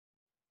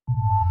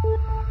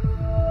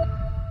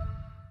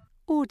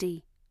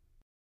Audi.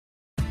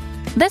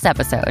 This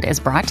episode is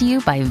brought to you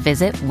by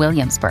Visit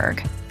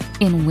Williamsburg.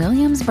 In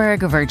Williamsburg,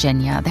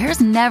 Virginia, there's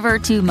never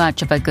too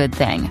much of a good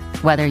thing.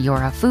 Whether you're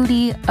a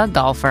foodie, a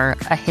golfer,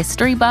 a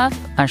history buff,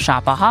 a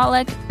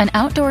shopaholic, an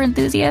outdoor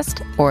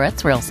enthusiast, or a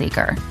thrill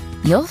seeker,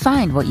 you'll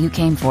find what you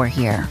came for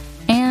here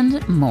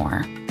and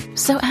more.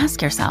 So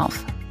ask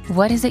yourself,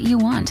 what is it you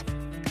want?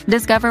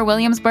 Discover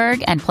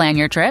Williamsburg and plan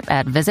your trip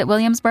at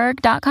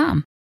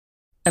visitwilliamsburg.com.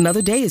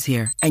 Another day is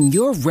here, and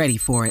you're ready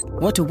for it.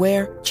 What to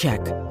wear? Check.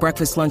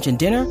 Breakfast, lunch, and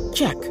dinner?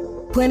 Check.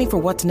 Planning for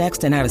what's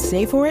next and how to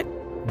save for it?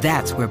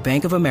 That's where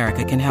Bank of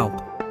America can help.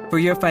 For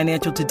your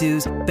financial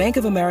to-dos, Bank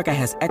of America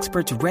has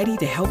experts ready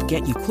to help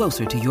get you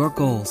closer to your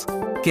goals.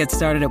 Get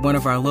started at one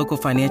of our local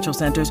financial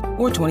centers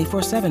or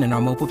 24/7 in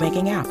our mobile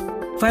banking app.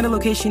 Find a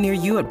location near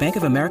you at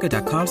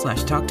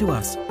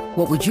bankofamerica.com/talktous.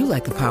 What would you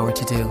like the power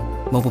to do?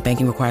 Mobile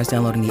banking requires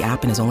downloading the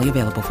app and is only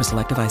available for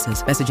select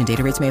devices. Message and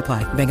data rates may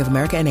apply. Bank of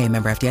America N.A.,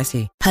 member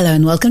FDIC. Hello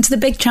and welcome to the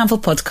Big Travel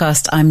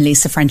Podcast. I'm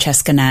Lisa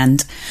Francesca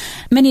Nand.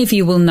 Many of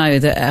you will know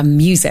that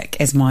music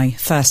is my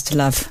first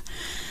love.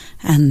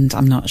 And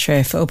I'm not sure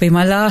if it'll be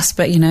my last,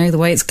 but you know, the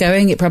way it's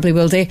going, it probably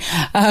will do.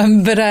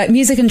 But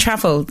music and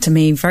travel to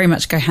me very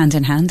much go hand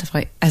in hand,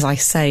 as I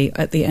say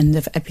at the end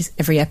of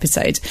every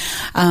episode.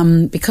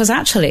 Because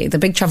actually, the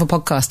Big Travel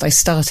Podcast I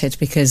started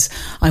because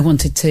I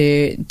wanted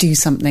to do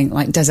something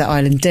like Desert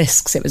Island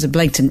Discs. It was a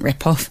blatant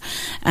rip-off,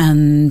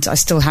 and I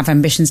still have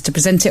ambitions to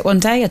present it one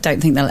day. I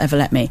don't think they'll ever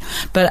let me.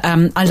 But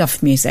I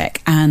love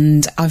music,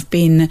 and I've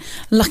been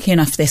lucky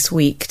enough this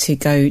week to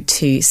go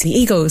to see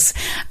Eagles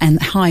and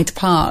Hyde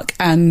Park.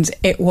 And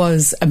it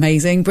was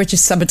amazing. British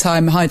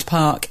Summertime, Hyde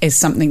Park is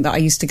something that I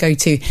used to go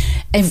to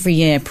every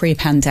year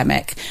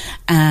pre-pandemic.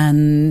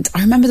 And I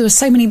remember there were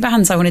so many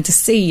bands I wanted to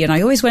see, and I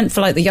always went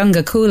for like the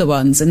younger, cooler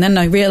ones. And then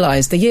I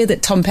realised the year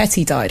that Tom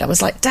Petty died, I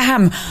was like,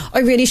 damn, I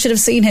really should have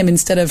seen him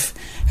instead of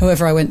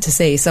whoever I went to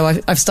see. So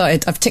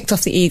I've ticked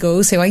off the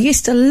Eagles, who I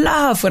used to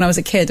love when I was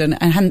a kid and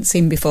hadn't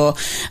seen before.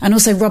 And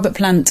also Robert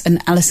Plant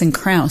and Alison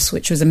Krauss,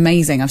 which was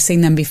amazing. I've seen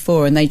them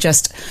before, and they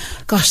just,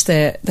 gosh,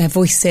 their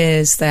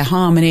voices, their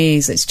harmonies,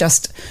 it's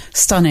just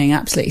stunning,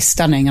 absolutely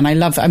stunning. And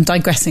I'm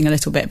digressing a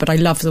little bit, but I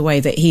love the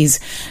way that he's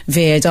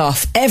veered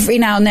off. Every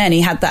now and then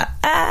he had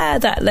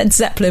that Led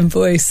Zeppelin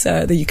voice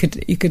that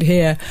you could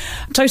hear.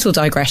 Total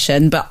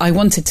digression, but I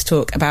wanted to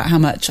talk about how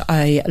much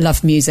I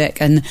love music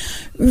and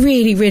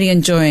really, really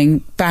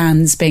enjoying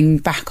bands being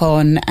back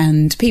on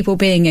and people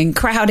being in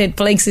crowded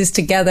places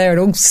together and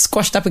all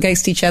squashed up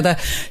against each other,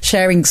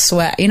 sharing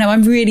sweat. You know,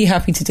 I'm really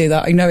happy to do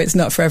that. I know it's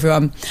not for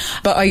everyone,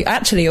 but I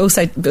actually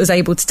also was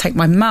able to take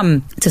my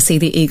mum to see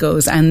the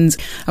Eagles, and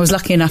I was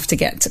lucky enough to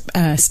get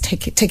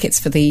tickets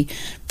for the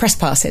press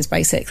passes,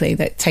 basically,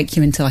 that take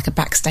you into like a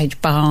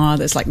backstage bar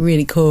that's like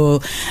really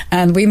cool.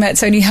 And we met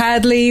Tony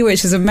Hadley,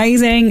 which is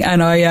amazing,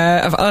 and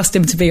I've asked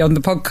him to be on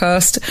the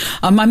podcast,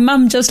 and my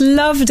mum just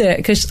loved it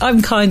because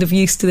I'm kind of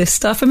used to this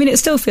stuff. I mean, it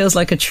still feels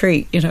like a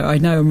treat, you know. I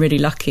know I'm really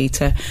lucky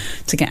to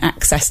get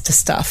access to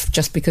stuff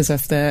just because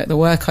of the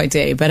work I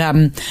do, but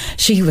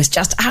she was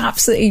just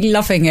absolutely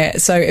loving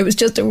it. So it was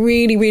just a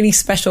really, really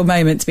special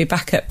moment to be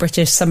back at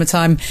British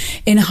Summertime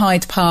in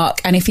Hyde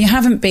Park. And if you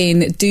haven't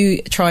been, do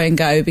try and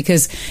go,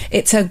 because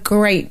it's a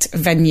great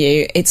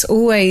venue. It's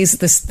always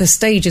the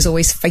stage is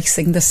always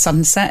facing the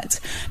sunset,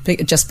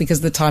 just because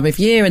of the time of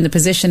year and the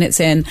position it's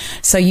in.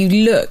 So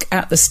you look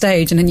at the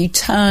stage and then you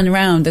turn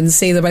around and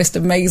see the most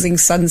amazing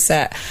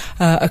sunset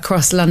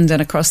across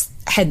London, across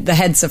the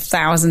heads of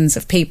thousands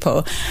of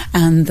people.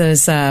 And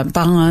there's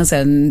bars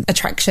and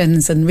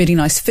attractions and really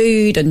nice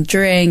food and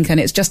drink, and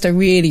it's just a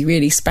really,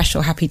 really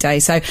special, happy day.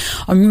 So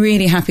I'm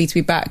really happy to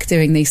be back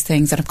doing these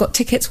things. And I've got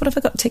tickets. What have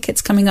I got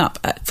tickets coming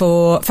up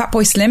for?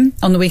 Fatboy Slim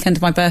on the weekend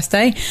of my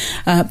birthday,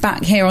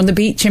 back here on the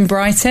beach in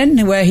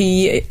Brighton, where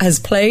he has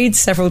played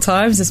several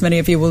times, as many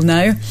of you will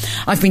know.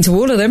 I've been to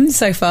all of them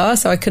so far,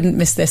 so I couldn't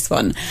miss this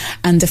one,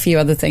 and a few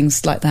other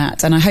things like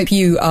that. And I hope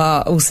you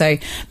are also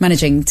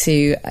managing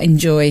to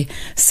enjoy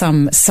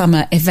some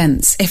summer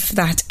events, if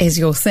that is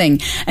your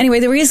thing. Anyway,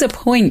 there is a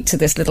point to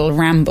this little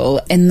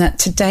ramble in that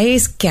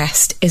today's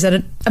guest is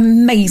an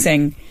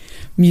amazing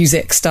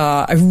music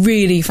star, a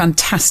really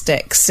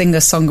fantastic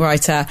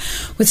singer-songwriter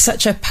with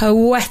such a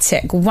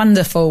poetic,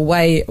 wonderful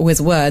way with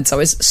words. I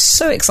was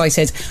so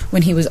excited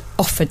when he was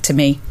offered to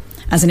me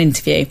as an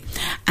interview.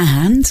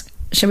 And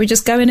shall we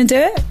just go in and do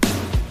it?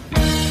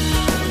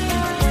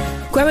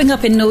 Growing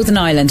up in Northern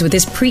Ireland with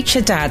his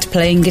preacher dad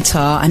playing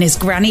guitar and his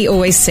granny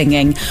always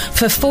singing,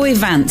 for Foy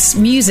Vance,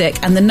 music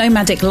and the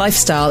nomadic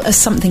lifestyle are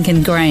something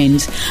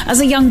ingrained.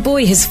 As a young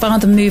boy, his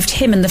father moved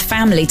him and the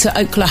family to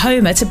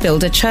Oklahoma to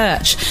build a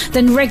church,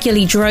 then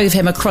regularly drove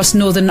him across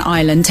Northern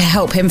Ireland to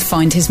help him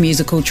find his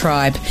musical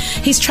tribe.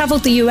 He's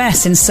travelled the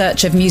US in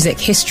search of music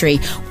history,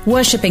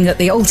 worshipping at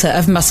the altar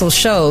of Muscle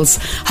Shoals,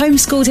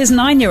 homeschooled his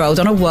 9-year-old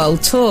on a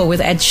world tour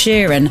with Ed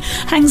Sheeran,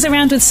 hangs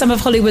around with some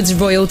of Hollywood's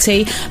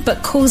royalty,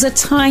 but calls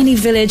a tiny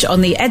village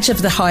on the edge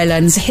of the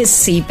Highlands his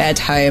seabed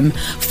home.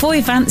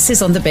 Foy Vance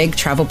is on the Big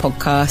Travel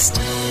Podcast.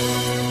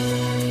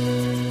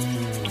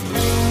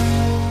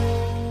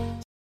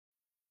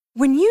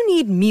 When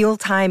need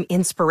mealtime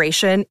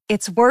inspiration,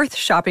 it's worth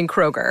shopping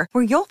Kroger,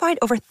 where you'll find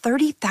over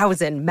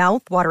 30,000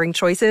 mouth-watering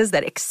choices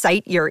that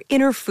excite your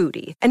inner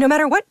foodie. And no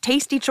matter what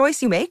tasty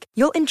choice you make,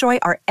 you'll enjoy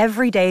our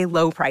everyday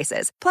low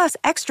prices, plus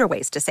extra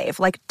ways to save,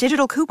 like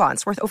digital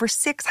coupons worth over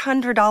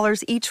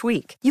 $600 each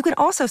week. You can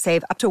also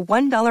save up to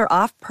 $1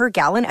 off per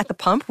gallon at the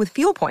pump with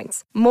fuel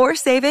points. More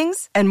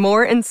savings and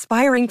more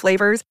inspiring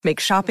flavors make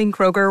shopping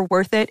Kroger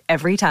worth it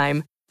every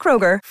time.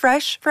 Kroger,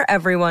 fresh for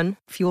everyone.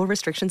 Fuel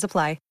restrictions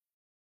apply.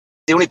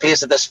 The only place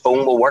that this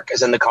phone will work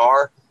is in the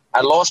car.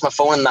 I lost my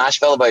phone in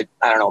Nashville about,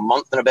 a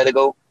month and a bit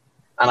ago.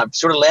 And I've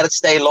sort of let it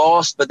stay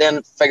lost, but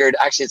then figured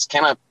actually it's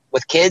kind of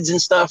with kids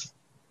and stuff.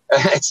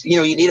 It's,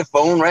 you need a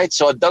phone, right?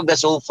 So I dug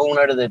this old phone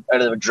out of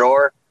the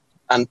drawer,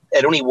 and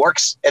it only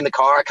works in the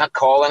car. I can't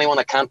call anyone.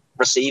 I can't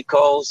receive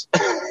calls.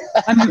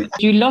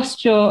 You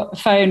lost your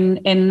phone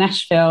in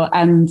Nashville,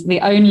 and the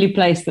only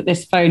place that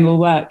this phone will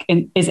work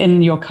is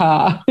in your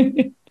car.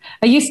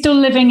 Are you still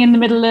living in the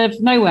middle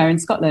of nowhere in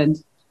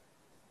Scotland?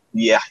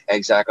 Yeah,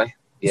 exactly.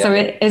 Yeah. So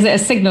is it a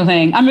signal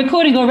thing? I'm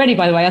recording already,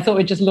 by the way. I thought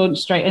we'd just launch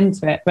straight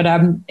into it. But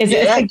is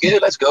it? Yeah, good.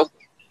 Let's go.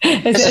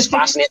 This is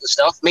fascinating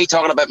stuff. Me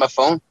talking about my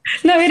phone.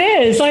 No, it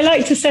is. I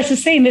like to set a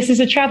scene. This is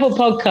a travel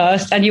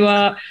podcast, and you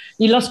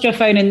lost your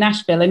phone in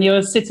Nashville, and you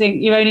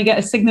only get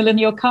a signal in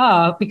your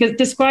car. Because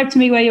describe to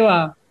me where you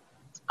are.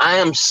 I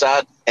am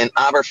sat in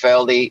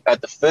Aberfeldy at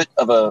the foot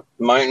of a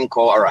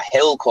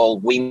hill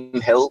called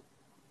Weem Hill.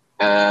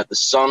 The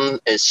sun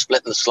is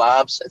splitting the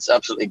slabs. It's an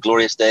absolutely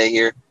glorious day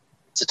here.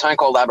 It's a town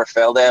called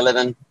Aberfeldy I live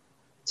in.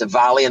 It's a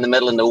valley in the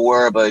middle of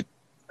nowhere, about,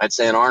 I'd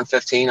say, an hour and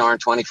 15, hour and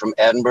 20 from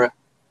Edinburgh.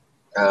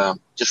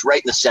 Just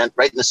right in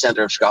the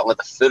centre of Scotland,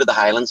 at the foot of the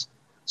Highlands.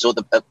 So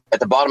at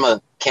the bottom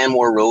of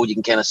Kenmore Road, you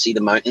can kind of see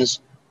the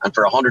mountains. And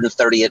for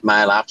 138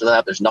 mile after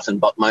that, there's nothing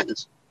but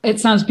mountains. It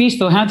sounds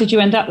beautiful. How did you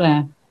end up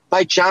there?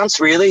 By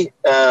chance, really.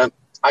 I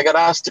got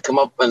asked to come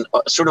up on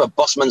sort of a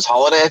busman's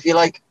holiday, if you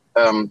like.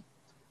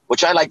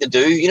 Which I like to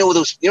do.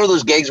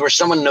 Those gigs where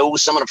someone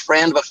knows someone, a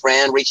friend of a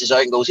friend reaches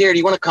out and goes, here, do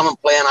you want to come and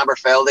play in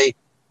Aberfeldy?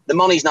 The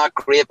money's not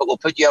great, but we'll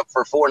put you up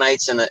for 4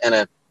 nights in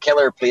a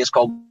killer place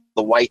called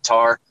the White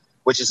Tower,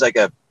 which is like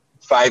a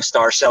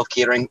 5-star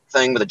self-catering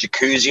thing with a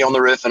jacuzzi on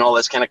the roof and all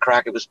this kind of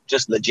crack. It was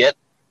just legit.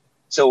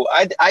 So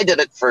I did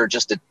it for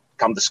just to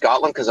come to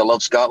Scotland because I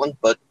love Scotland,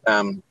 but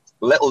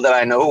little did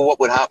I know what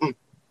would happen.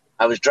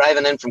 I was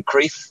driving in from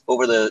Crieff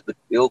over the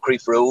old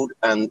Crieff Road,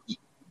 and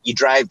you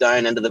drive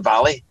down into the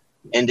valley,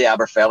 into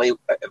Aberfeldy,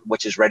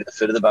 which is right at the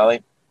foot of the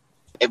valley.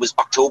 It was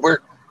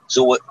October,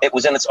 so it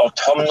was in its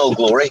autumnal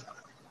glory.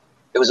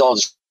 It was all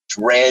just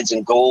reds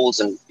and golds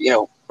and,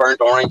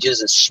 burnt oranges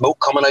and smoke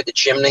coming out the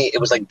chimney. It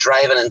was like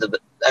driving into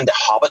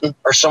Hobbiton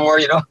or somewhere,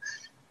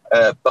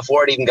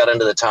 Before it even got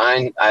into the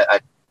town,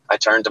 I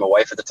turned to my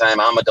wife at the time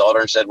and my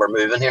daughter and said, we're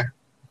moving here.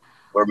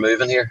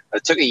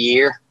 It took a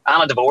year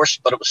and a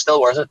divorce, but it was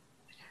still worth it.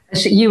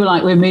 You were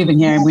like, we're moving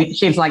here. And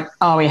she was like,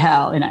 are we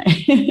hell,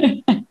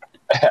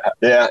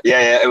 Yeah.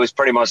 It was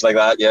pretty much like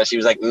that. Yeah, she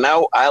was like,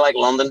 no, I like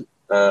London.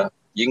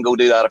 You can go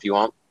do that if you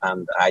want.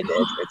 And I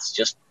did. It's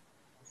just,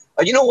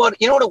 you know what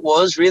it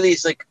was really?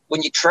 It's like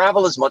when you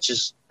travel as much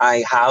as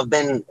I have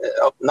been,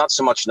 not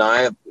so much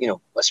now,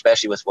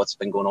 especially with what's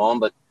been going on,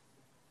 but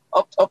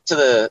up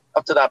to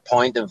that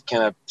point of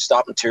kind of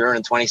stopping touring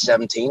in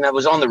 2017, I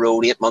was on the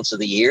road 8 months of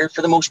the year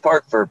for the most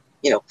part for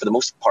the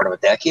most part of a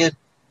decade.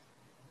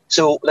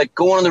 So like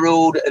going on the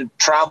road and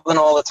traveling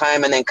all the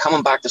time and then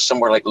coming back to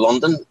somewhere like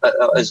London,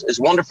 as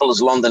wonderful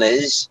as London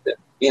is,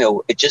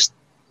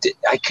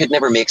 I could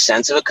never make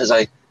sense of it because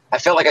I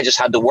felt like I just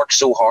had to work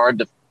so hard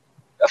to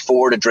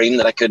afford a dream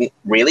that I couldn't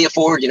really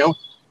afford, and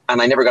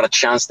I never got a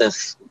chance to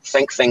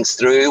think things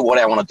through. What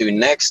I want to do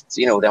next,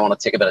 do I want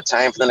to take a bit of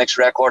time for the next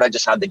record? I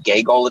just had to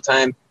gig all the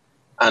time,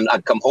 and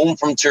I'd come home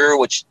from tour,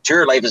 which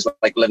tour life is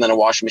like living in a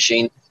washing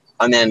machine,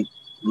 and then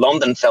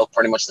London felt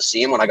pretty much the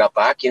same when I got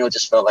back. It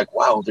just felt like,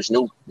 wow, there's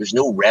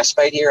no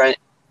respite here.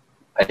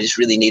 I just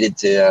really needed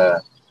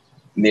to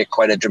make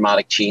quite a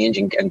dramatic change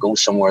and go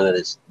somewhere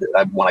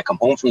when I come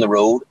home from the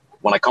road.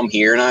 When I come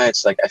here now,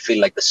 it's like I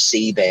feel like the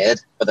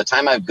seabed. By the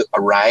time I've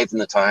arrived in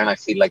the town, I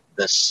feel like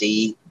the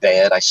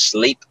seabed. I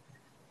sleep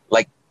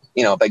like,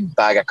 a big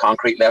bag of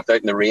concrete left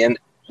out in the rain.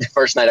 The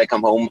first night I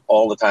come home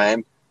all the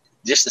time.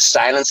 Just the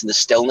silence and the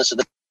stillness of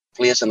the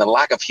place and the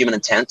lack of human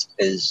intent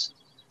is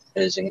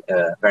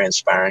very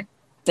inspiring.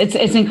 It's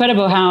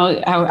incredible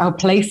how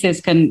places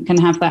can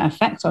have that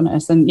effect on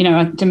us. And,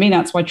 to me,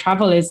 that's why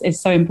travel is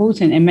so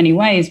important in many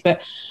ways.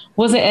 But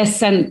was it a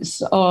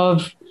sense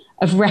of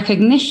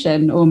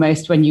recognition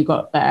almost when you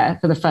got there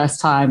for the first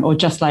time, or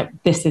just like,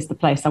 this is the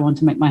place I want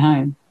to make my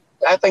home?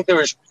 I think there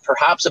was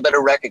perhaps a bit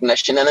of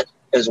recognition in it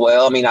as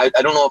well. I mean, I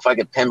don't know if I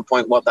could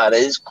pinpoint what that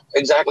is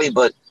exactly,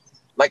 but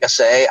like I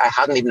say, I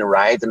hadn't even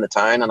arrived in the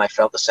town and I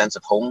felt a sense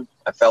of home.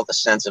 I felt a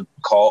sense of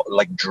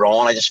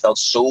drawn. I just felt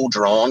so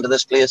drawn to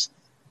this place.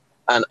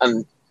 And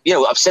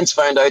I've since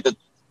found out that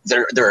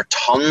there are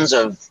tons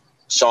of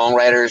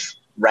songwriters,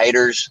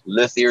 writers,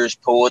 luthiers,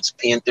 poets,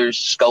 painters,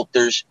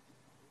 sculptors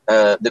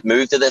that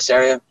move to this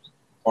area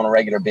on a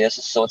regular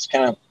basis. So it's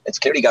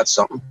clearly got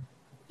something.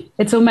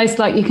 it's almost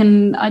like you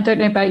can, I don't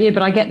know about you,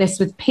 but I get this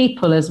with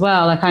people as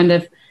well. I kind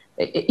of,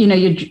 you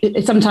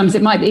know, sometimes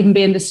it might even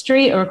be in the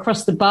street or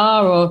across the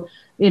bar or,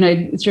 you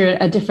know, through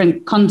a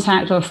different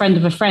contact or a friend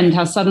of a friend,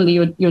 how suddenly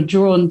you're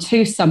drawn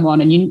to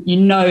someone and you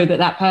know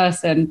that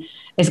person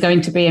is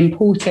going to be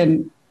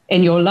important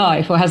in your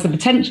life or has the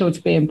potential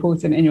to be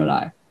important in your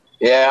life.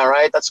 Yeah,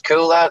 right. That's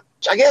cool. That,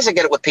 I guess I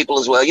get it with people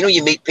as well. You know,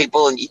 you meet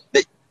people and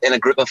in a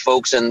group of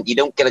folks and you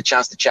don't get a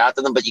chance to chat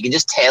to them, but you can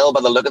just tell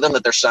by the look of them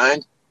that they're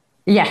sound.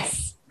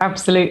 Yes,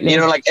 absolutely. You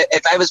know, like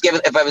if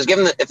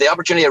the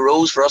opportunity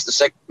arose for us to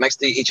sit next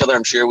to each other,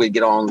 I'm sure we'd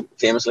get on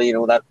famously. You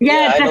know that.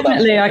 Yeah,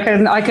 definitely. I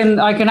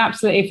can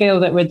absolutely feel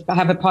that we'd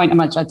have a pint.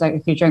 I don't know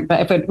if you drink,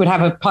 but if we'd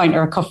have a pint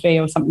or a coffee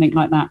or something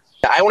like that.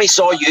 I only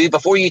saw you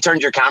before you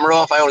turned your camera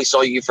off. I only saw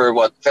you for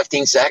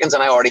 15 seconds,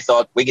 and I already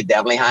thought we could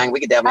definitely hang.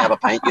 We could definitely have a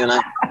pint, you and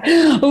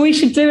I. Well, we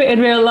should do it in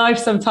real life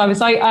sometimes.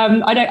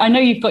 I know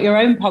you've got your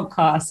own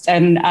podcast,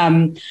 and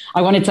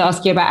I wanted to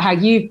ask you about how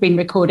you've been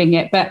recording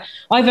it. But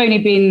I've only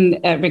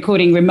been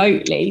recording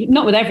remotely,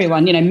 not with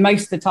everyone. You know,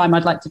 most of the time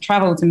I'd like to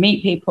travel to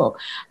meet people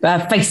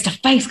face to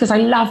face because I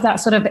love that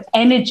sort of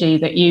energy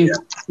that you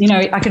know.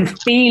 I can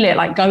feel it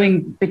like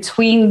going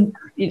between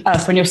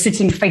us when you're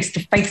sitting face to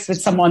face with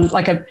someone,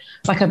 like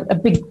a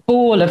big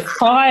ball of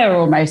fire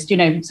almost, you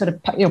know, sort of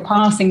you're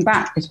passing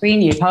back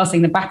between you,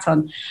 passing the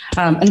baton.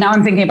 And now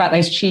I'm thinking about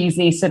those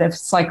cheesy sort of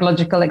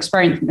psychological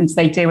experiments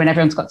they do when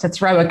everyone's got to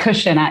throw a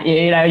cushion at you,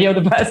 you know, you're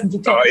the person to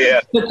talk. Oh,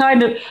 yeah. But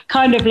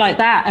kind of like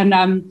that.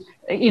 And,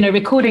 you know,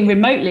 recording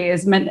remotely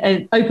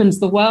it opens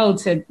the world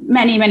to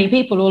many, many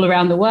people all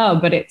around the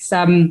world, but it's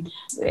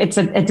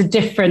a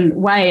different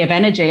way of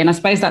energy. And I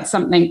suppose that's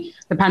something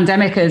the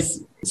pandemic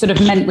has sort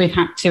of meant we've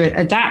had to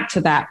adapt to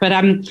that. But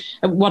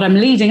what I'm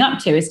leading up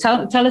to is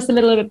tell us a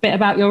little bit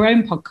about your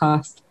own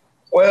podcast.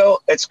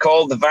 Well, it's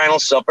called The Vinyl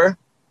Supper.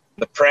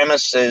 The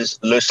premise is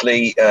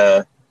loosely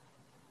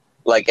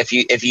like if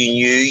you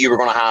knew you were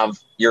going to have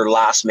your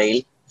last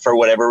meal for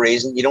whatever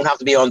reason, you don't have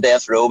to be on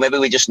death row. Maybe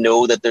we just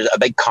know that there's a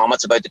big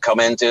comet's about to come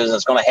into us and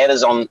it's going to hit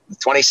us on the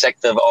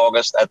 26th of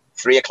August at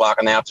 3:00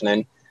 in the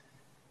afternoon.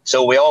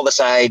 So we all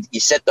decide, you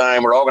sit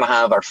down, we're all going to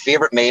have our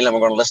favorite meal and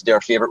we're going to listen to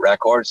our favorite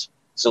records.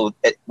 So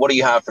what do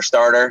you have for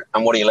starter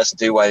and what do you listen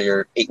to while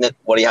you're eating it?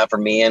 What do you have for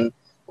main?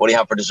 What do you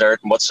have for dessert?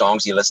 And what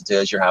songs do you listen to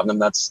as you're having them?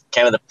 That's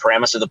kind of the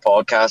premise of the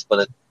podcast.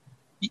 But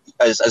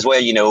as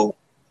well, you know,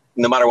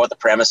 no matter what the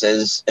premise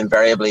is,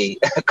 invariably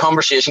a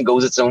conversation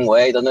goes its own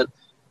way, doesn't it?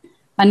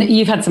 And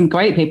you've had some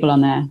great people on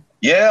there.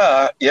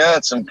 Yeah,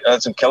 had some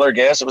killer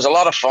guests. It was a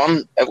lot of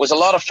fun. It was a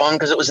lot of fun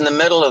because it was in the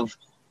middle of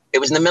the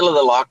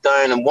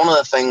lockdown. And one of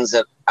the things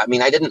that, I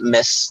mean, I didn't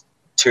miss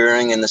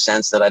touring in the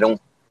sense that I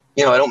don't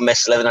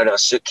miss living out of a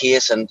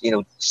suitcase and, you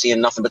know, seeing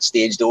nothing but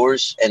stage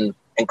doors in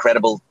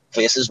incredible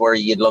places where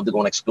you'd love to go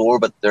and explore,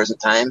 but there isn't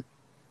time.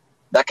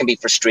 That can be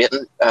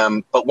frustrating.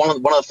 But one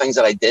of the things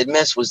that I did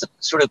miss was the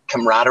sort of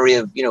camaraderie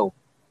of, you know,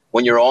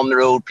 when you're on the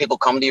road, people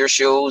come to your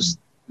shows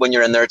when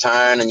you're in their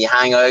town and you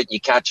hang out and you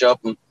catch up.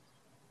 And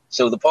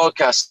so the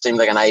podcast seemed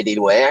like an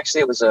ideal way.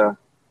 Actually, it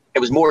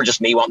was more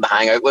just me wanting to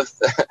hang out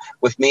with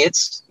with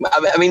mates.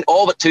 I mean,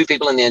 all but two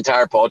people in the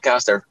entire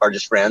podcast are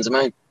just friends of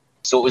mine.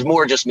 So it was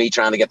more just me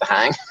trying to get the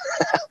hang.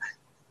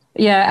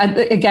 Yeah, and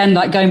again,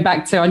 like going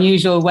back to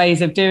unusual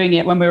ways of doing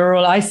it when we were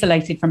all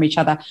isolated from each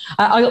other.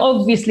 I'll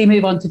obviously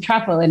move on to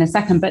travel in a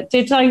second, but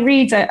did I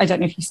read, I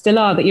don't know if you still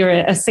are, that you're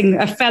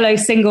a fellow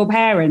single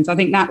parent. I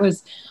think that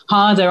was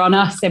harder on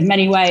us in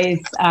many ways,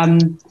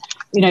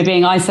 you know,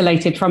 being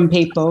isolated from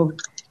people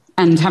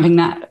and having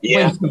that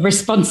weight of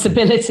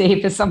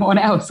responsibility for someone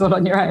else all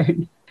on your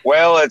own.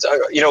 Well, it's,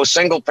 you know,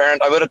 single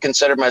parent, I would have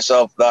considered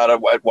myself that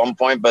at one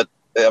point, but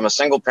I'm a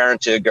single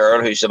parent to a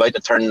girl who's about to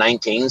turn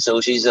 19,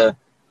 so she's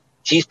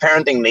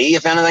parenting me,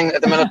 if anything,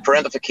 at the minute.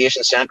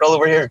 Parentification central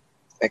over here.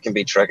 It can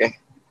be tricky.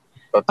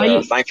 But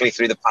thankfully,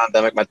 through the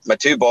pandemic, my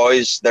two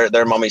boys,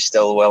 their mummy's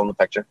still well in the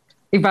picture.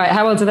 Right.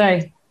 How old are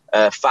they?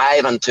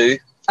 5 and 2.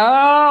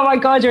 Oh, my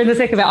God, you're in the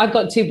thick of it. I've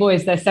got two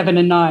boys. They're 7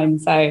 and 9.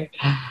 So,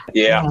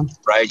 yeah,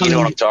 right. You know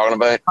what I'm talking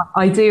about.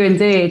 I do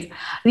indeed.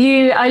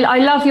 I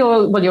love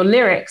your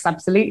lyrics,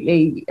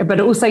 absolutely,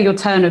 but also your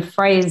turn of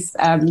phrase.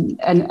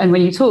 And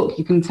when you talk,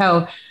 you can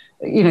tell,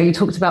 you know, you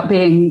talked about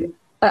being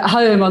at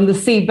home on the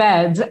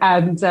seabed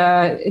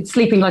and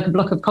sleeping like a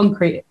block of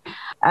concrete.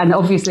 And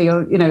obviously,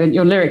 your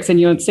lyrics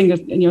and your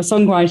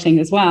songwriting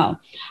as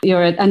well.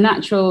 You're a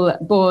natural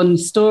born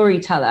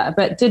storyteller.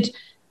 But did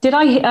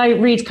I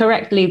read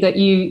correctly that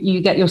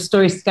you get your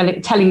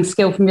storytelling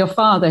skill from your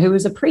father, who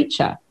was a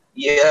preacher?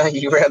 Yeah,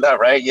 you read that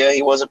right. Yeah,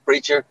 he was a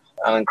preacher,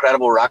 an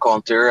incredible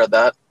raconteur at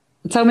that.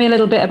 Tell me a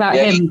little bit about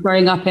him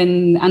growing up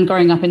in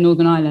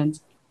Northern Ireland.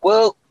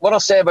 Well, what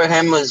I'll say about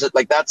him is that,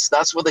 like,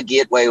 that's where the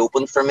gateway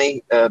opened for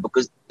me,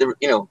 because there,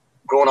 you know,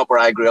 growing up where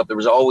I grew up, there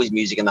was always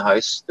music in the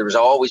house.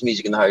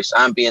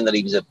 And being that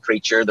he was a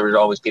preacher, there was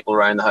always people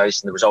around the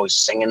house, and there was always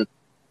singing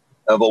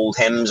of old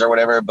hymns or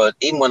whatever. But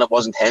even when it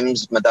wasn't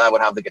hymns, my dad would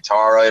have the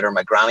guitar out, or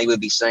my granny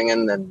would be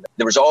singing, and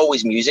there was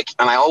always music,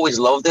 and I always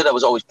loved it. I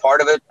was always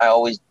part of it. I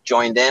always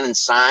joined in and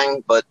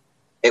sang. But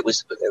it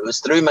was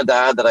through my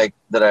dad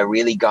that I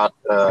really got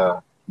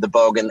the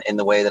bug in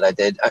the way that I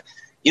did.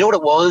 You know what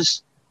it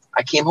was?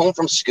 I came home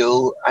from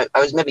school. I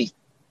was maybe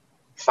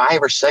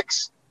 5 or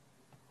 6,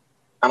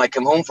 and I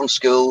came home from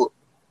school,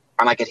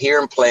 and I could hear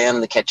him playing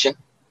in the kitchen,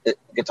 the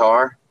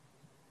guitar,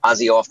 as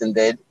he often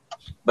did.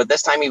 But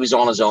this time he was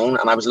on his own,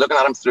 and I was looking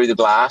at him through the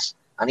glass,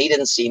 and he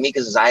didn't see me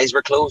because his eyes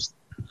were closed,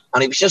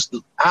 and he was just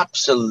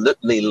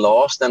absolutely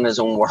lost in his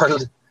own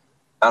world.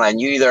 And I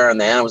knew there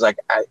and then, I was like,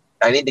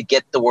 I need to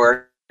get to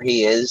where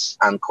he is,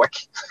 and quick.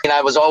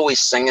 I was always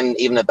singing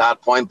even at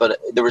that point, but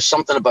there was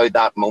something about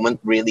that moment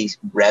really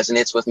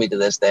resonates with me to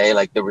this day.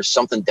 Like, there was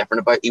something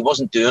different about it. He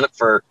wasn't doing it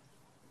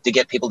to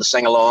get people to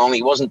sing along.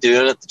 He wasn't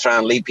doing it to try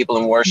and lead people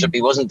in worship.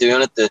 He wasn't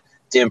doing it to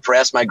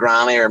impress my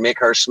granny or make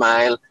her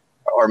smile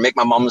or make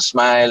my mum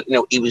smile.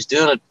 He was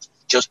doing it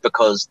just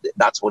because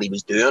that's what he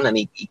was doing, and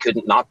he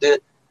couldn't not do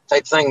it,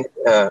 type thing.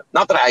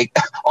 Not that I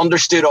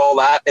understood all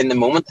that in the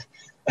moment.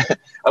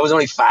 I was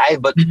only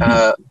 5, but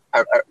I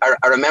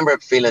remember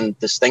it feeling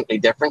distinctly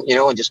different,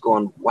 and just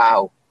going,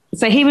 wow.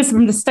 So he was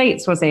from the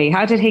States, was he?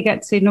 How did he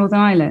get to Northern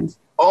Ireland?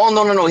 Oh,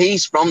 no.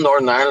 He's from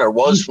Northern Ireland, or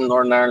was from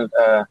Northern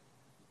Ireland.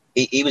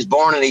 He was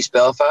born in East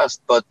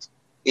Belfast, but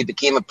he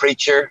became a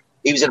preacher.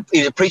 He was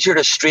a preacher at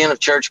a strain of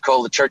church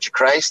called the Church of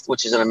Christ,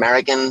 which is an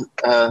American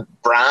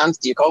brand.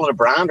 Do you call it a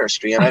brand or a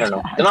strain? I don't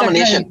know.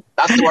 Denomination.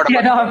 That's the word.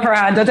 Yeah, not a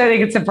brand. I don't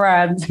think it's a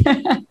brand.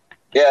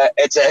 Yeah,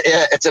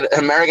 it's an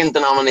American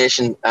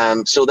denomination.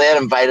 So they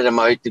had invited him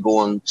out to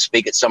go and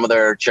speak at some of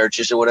their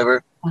churches or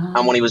whatever. Uh-huh.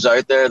 And when he was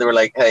out there, they were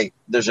like, "Hey,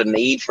 there's a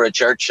need for a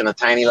church in a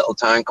tiny little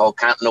town called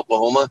Canton,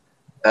 Oklahoma.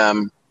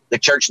 The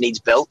church needs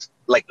built,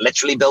 like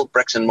literally built,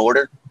 bricks and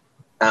mortar.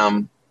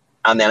 And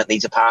then it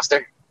needs a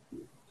pastor."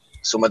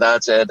 So my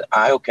dad said,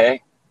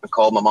 okay. I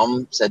called my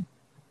mum, said, "Do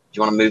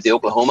you want to move to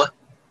Oklahoma?"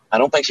 I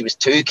don't think she was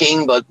too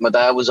keen, but my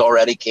dad was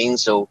already keen.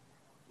 So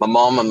my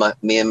mum and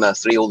me and my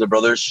 3 older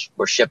brothers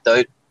were shipped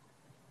out,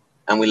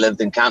 and we lived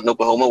in Canton,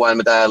 Oklahoma, while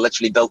my dad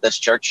literally built this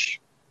church,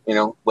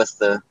 with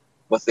the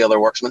other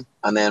worksmen,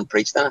 and then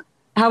preached in it.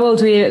 How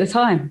old were you at the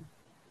time?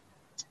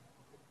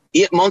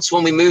 8 months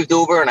when we moved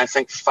over, and I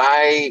think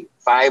five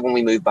when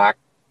we moved back.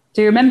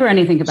 Do you remember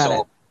anything about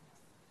it?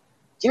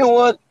 You know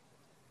what?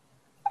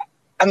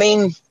 I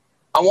mean,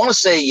 I want to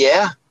say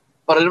yeah,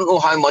 but I don't know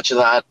how much of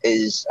that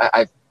is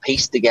I've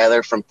pieced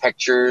together from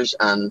pictures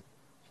and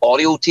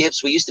audio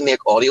tapes. We used to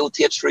make audio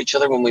tapes for each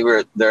other when we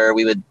were there.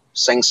 We would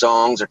sing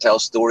songs or tell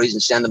stories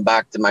and send them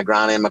back to my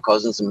granny and my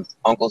cousins and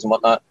uncles and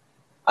whatnot,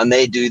 and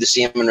they do the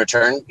same in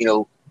return,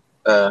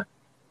 and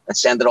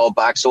send it all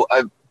back. So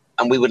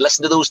we would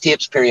listen to those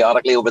tapes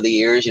periodically over the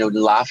years,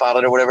 laugh at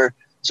it or whatever.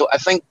 So I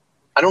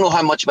don't know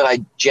how much of it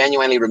I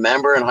genuinely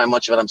remember and how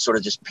much of it I'm sort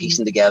of just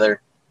piecing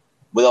together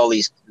with all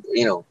these,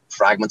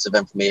 fragments of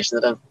information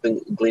that I've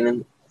been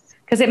gleaning.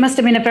 Because it must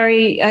have been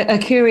a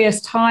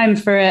curious time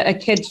for a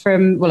kid for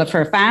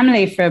a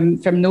family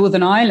from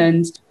Northern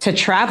Ireland to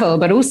travel,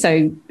 but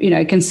also,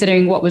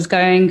 considering what was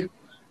going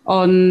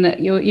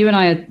on. You and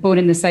I are born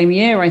in the same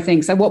year, I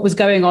think. So what was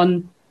going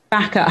on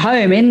back at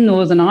home in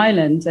Northern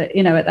Ireland, at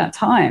that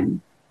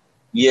time?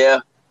 Yeah,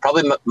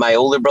 probably my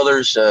older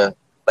brothers,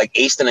 like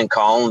Easton and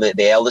Colin,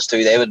 the eldest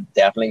two, they would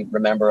definitely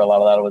remember a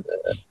lot of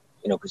that.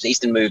 Because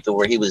Easton moved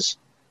over, he'd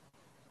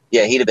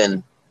have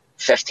been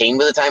 15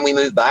 by the time we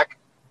moved back.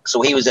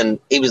 So he was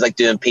like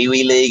doing Pee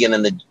Wee League and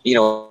in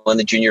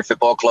the junior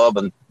football club,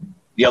 and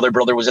the other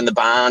brother was in the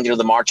band,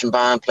 the marching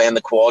band, playing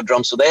the quad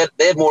drum. So they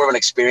had more of an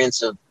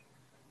experience of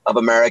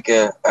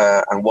America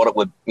and what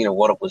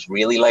it was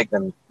really like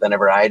than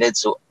ever I did.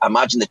 So I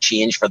imagine the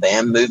change for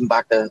them moving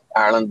back to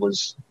Ireland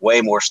was way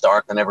more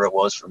stark than ever it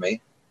was for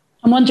me.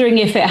 I'm wondering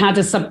if it had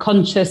a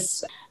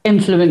subconscious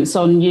influence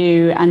on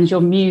you and your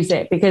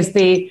music, because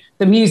the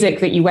music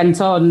that you went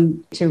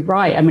on to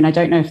write, I mean, I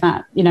don't know if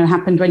that,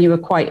 happened when you were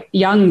quite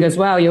young as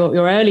well,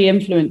 your early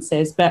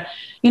influences, but,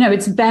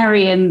 it's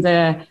very in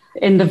the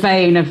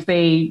vein of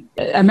the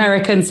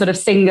American sort of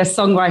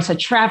singer-songwriter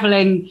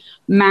traveling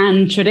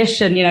man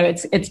tradition.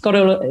 It's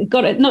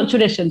got not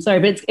tradition, sorry,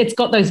 but it's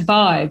got those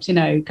vibes,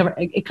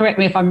 correct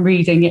me if I'm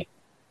reading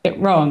it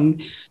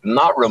wrong.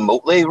 Not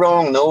remotely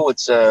wrong. No,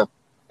 it's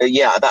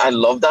I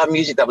love that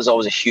music. That was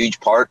always a huge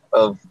part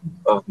of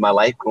my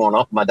life growing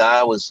up. My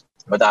dad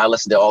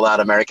listened to all that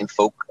American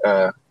folk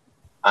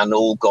and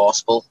old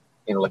gospel,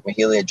 like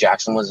Mahalia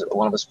Jackson was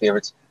one of his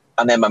favorites.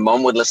 And then my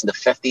mum would listen to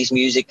 50s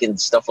music and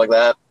stuff like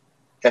that,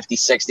 50s,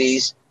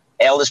 60s.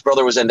 Eldest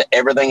brother was into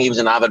everything. He was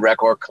an avid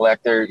record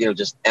collector,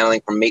 just anything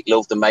from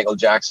Meatloaf to Michael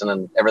Jackson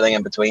and everything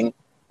in between,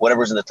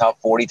 whatever's in the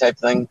top 40 type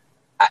thing.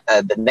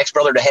 The next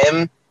brother to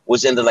him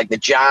was into like the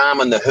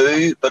Jam and the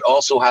Who, but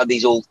also had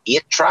these old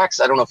 8-tracks.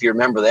 I don't know if you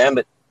remember them,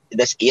 but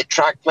this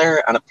 8-track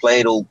player, and it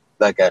played old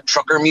like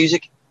trucker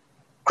music,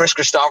 Chris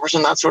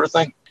Christopherson, that sort of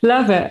thing.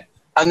 Love it.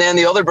 And then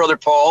the other brother,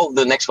 Paul,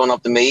 the next one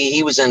up to me,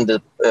 he was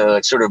into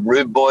sort of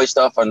rude boy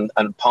stuff and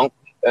punk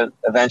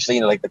eventually,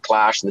 like the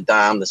Clash and the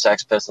Damned, the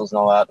Sex Pistols and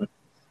all that. And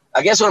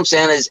I guess what I'm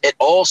saying is it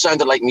all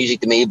sounded like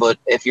music to me, but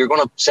if you're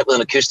going to sit with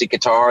an acoustic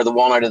guitar, the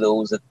one out of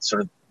those that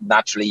sort of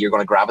naturally you're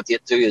going to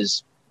gravitate to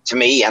is to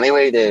me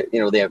anyway,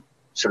 the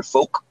sort of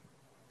folk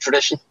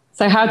tradition.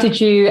 So how did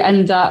you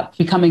end up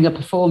becoming a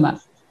performer?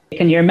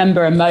 Can you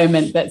remember a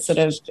moment that sort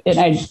of,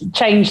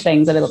 changed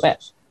things a little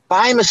bit?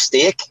 By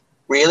mistake,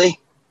 really.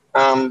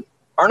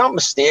 Or not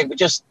mistake, but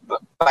just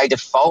by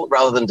default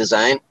rather than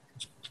design.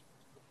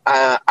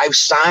 I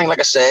sang, like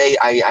I say,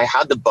 I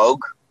had the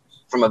bug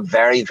from a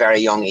very, very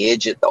young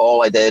age.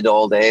 All I did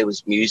all day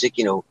was music.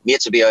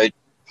 Mates would be out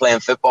playing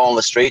football on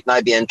the street, and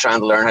I'd be in trying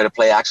to learn how to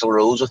play Axl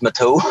Rose with my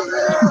toe.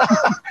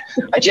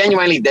 I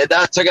genuinely did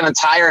that. It took an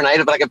entire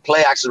night, but I could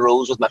play Axl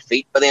Rose with my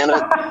feet by the end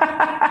of it.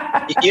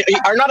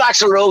 Or not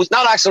Axl Rose.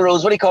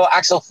 What do you call it?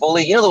 Axel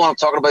Foley? You know the one I'm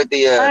talking about?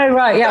 Oh,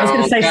 right. Yeah, I was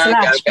going to say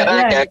Slash.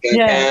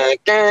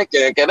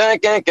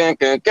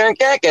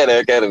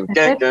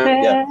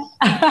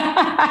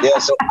 Yeah,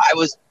 so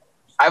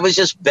I was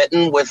just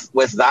bitten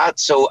with that.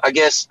 So I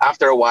guess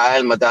after a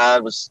while, my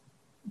dad was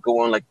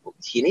going like,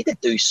 you need to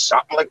do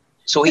something.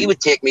 So he would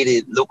take me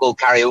to local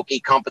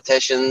karaoke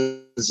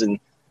competitions and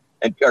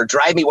or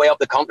drive me way up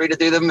the country to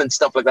do them and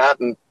stuff like that,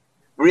 and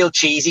real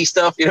cheesy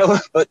stuff,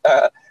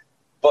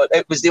 But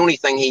it was the only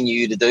thing he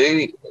knew to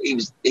do.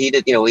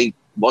 He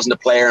wasn't a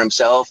player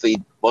himself.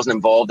 He wasn't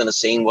involved in a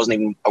scene. Wasn't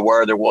even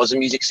aware there was a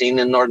music scene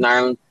in Northern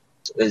Ireland.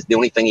 The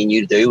only thing he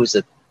knew to do was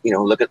that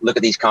look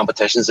at these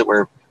competitions that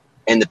were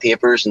in the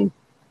papers and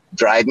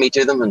drive me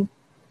to them. And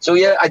so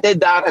yeah, I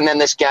did that. And then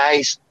this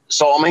guy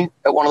saw me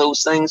at one of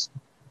those things,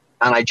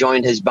 and I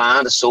joined his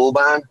band, a soul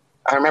band.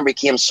 I remember he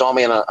came and saw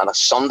me on a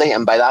Sunday,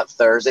 and by that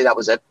Thursday, that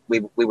was it.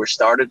 We were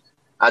started.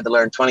 I had to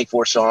learn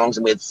 24 songs,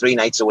 and we had 3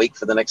 nights a week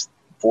for the next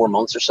 4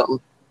 months or something.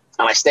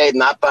 And I stayed in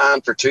that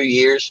band for 2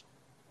 years.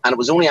 And it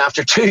was only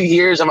after 2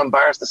 years, I'm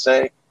embarrassed to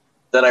say,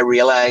 that I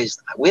realized,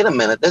 wait a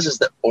minute, this is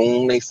the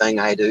only thing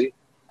I do.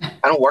 I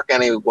don't work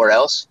anywhere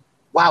else.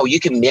 Wow, you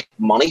can make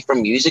money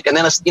from music. And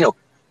then,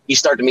 you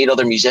start to meet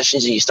other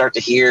musicians, and you start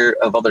to hear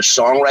of other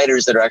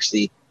songwriters that are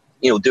actually,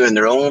 doing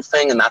their own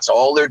thing, and that's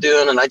all they're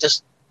doing. And I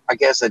guess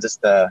I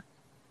just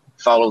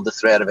followed the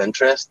thread of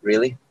interest,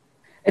 really.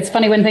 It's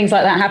funny when things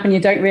like that happen, you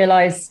don't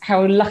realize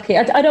how lucky.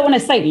 I don't want to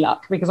say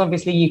luck, because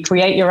obviously you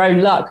create your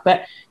own luck,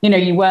 but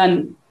you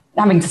weren't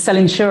having to sell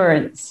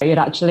insurance. You'd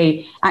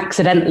actually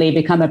accidentally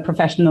become a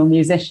professional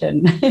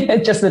musician.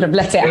 Just sort of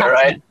let it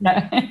happen.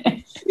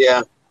 Right.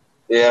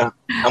 Yeah.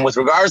 And with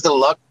regards to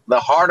luck, the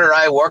harder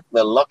I work,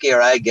 the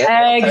luckier I get.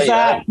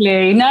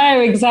 Exactly.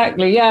 No,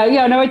 exactly.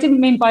 Yeah. No, I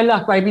didn't mean by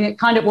luck. I mean, it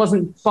kind of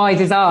wasn't by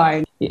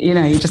design. You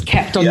just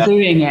kept on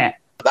doing it.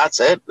 That's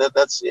it.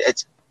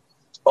 It's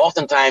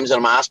oftentimes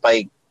I'm asked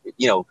by,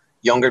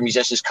 younger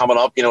musicians coming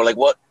up, like,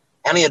 what,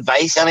 any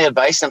advice? And I'm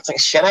thinking,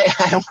 shit,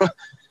 I don't know.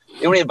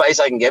 The only advice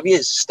I can give you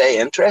is stay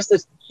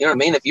interested. You know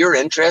what I mean? If you're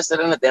interested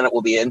in it, then it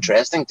will be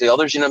interesting to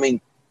others. You know what I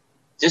mean?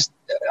 Just,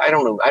 I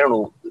don't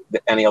know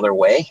any other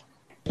way.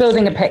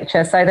 Building a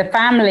picture. So the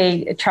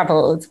family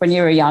travelled when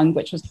you were young,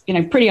 which was,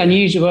 pretty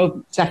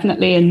unusual,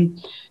 definitely in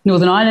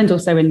Northern Ireland,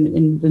 also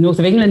in the north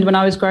of England when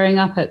I was growing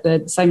up at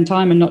the same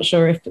time. I'm not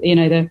sure if,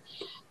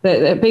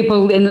 the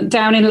people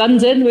down in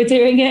London were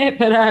doing it,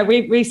 but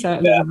we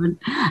certainly weren't.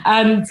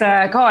 And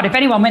God, if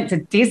anyone went to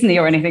Disney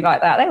or anything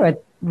like that, they were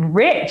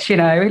rich,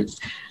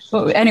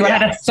 Anyone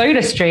had a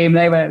soda stream,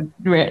 they were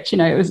rich.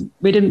 It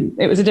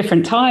was a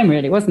different time,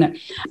 really, wasn't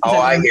it?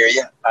 I hear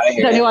you. I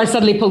don't know why I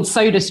suddenly pulled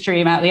soda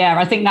stream out of the air.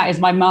 I think that is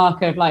my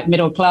mark of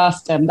middle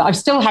classdom that I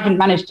still haven't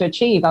managed to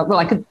achieve. Well,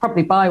 I could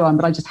probably buy one,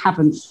 but I just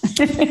haven't.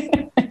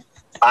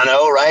 I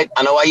know, right?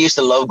 I used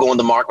to love going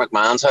to Mark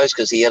McMahon's house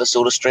because he had a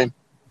soda stream.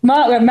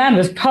 Mark McMahon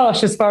was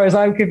posh as far as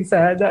I'm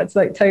concerned. That's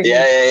totally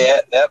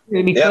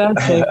really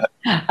classy.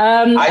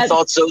 I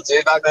thought so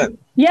too back then.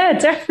 Yeah,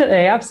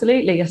 definitely,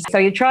 absolutely. So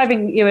you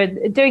were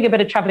doing a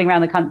bit of traveling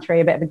around the country,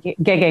 a bit of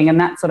gigging and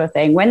that sort of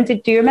thing.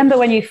 Do you remember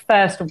when you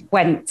first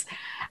went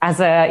as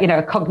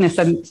a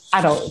cognizant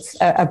adult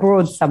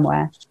abroad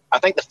somewhere? I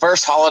think the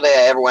first holiday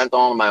I ever went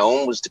on my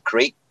own was to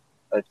Crete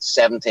at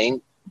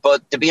 17.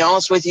 But to be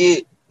honest with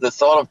you, the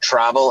thought of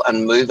travel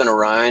and moving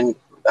around,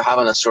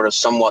 having a sort of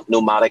somewhat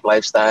nomadic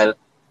lifestyle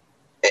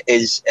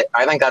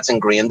I think that's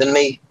ingrained in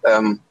me.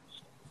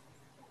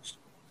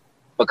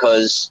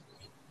 Because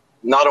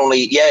not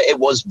only, it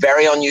was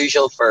very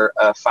unusual for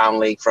a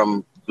family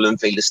from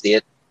Bloomfield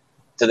Estate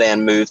to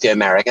then move to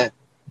America.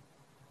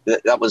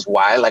 That was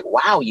wild. Like,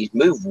 wow, you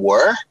moved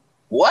where?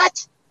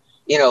 What?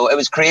 It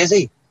was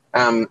crazy.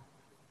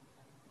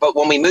 But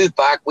when we moved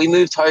back, we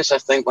moved house, I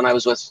think, when I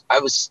lived with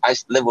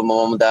my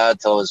mom and dad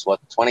till I was,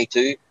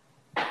 22?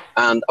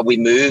 And we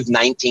moved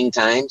 19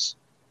 times.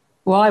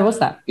 Why was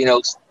that?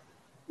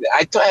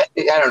 I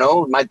don't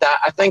know. My dad,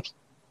 I think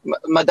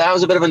my dad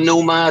was a bit of a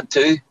nomad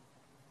too,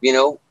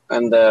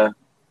 and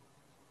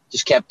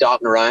just kept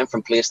dotting around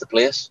from place to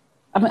place.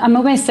 I'm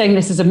almost saying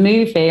this is a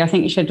movie. I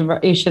think you should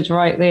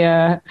write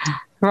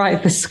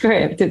the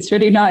script. It's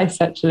really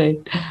nice,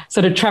 actually.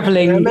 Sort of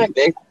traveling,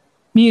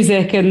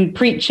 music and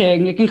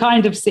preaching. You can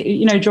kind of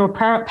see, draw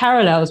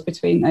parallels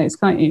between those,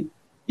 can't you?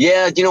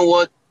 Yeah, you know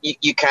what?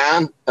 You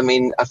can. I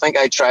mean, I think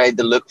I tried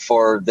to look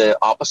for the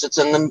opposites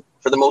in them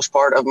for the most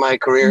part of my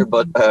career,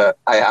 but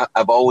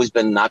I've always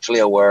been naturally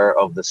aware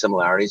of the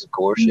similarities, of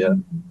course. Yeah.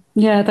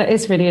 Yeah, that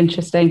is really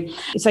interesting.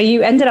 So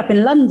you ended up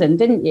in London,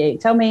 didn't you?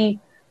 Tell me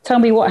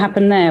what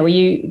happened there. Were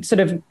you sort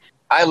of...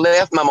 I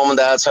left my mum and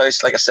dad's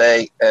house, like I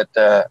say,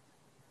 at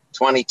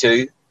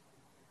 22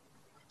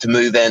 to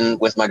move in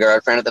with my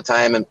girlfriend at the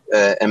time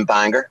in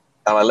Bangor.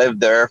 And I lived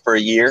there for a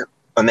year,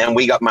 and then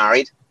we got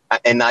married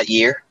in that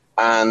year,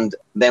 and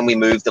then we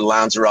moved to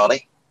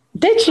Lanzarote.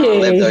 Did you? I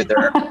lived out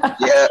there.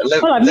 Yeah,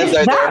 I missed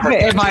that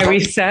bit in my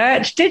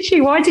research. Did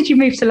you? Why did you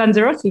move to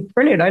Lanzarote?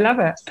 Brilliant, I love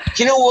it.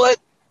 Do you know what?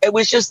 It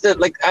was just that,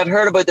 like, I'd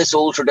heard about this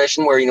old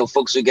tradition where, you know,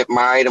 folks would get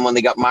married, and when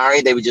they got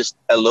married, they would just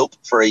elope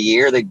for a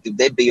year.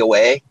 They'd be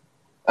away.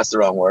 That's the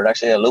wrong word,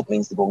 actually. Elope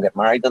means to go and get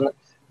married, doesn't it?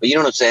 But you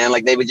know what I'm saying?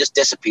 Like, they would just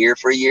disappear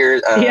for a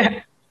year.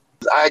 Yeah.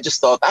 I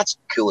just thought, that's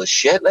cool as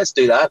shit. Let's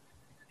do that.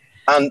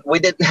 And we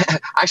did.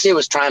 Actually, I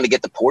was trying to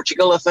get to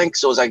Portugal, I think,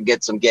 so as I could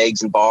get some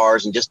gigs and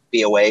bars and just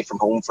be away from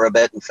home for a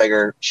bit and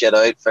figure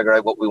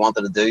out what we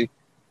wanted to do.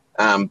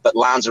 But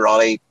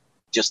Lanzarote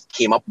just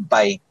came up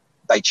by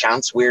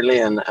chance, weirdly,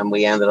 and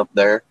we ended up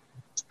there.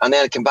 And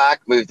then I came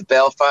back, moved to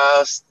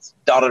Belfast,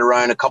 dotted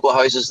around a couple of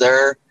houses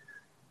there,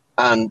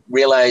 and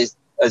realised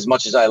as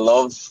much as I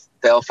love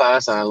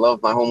Belfast and I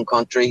love my home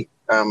country,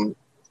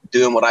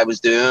 doing what I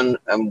was doing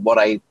and what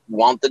I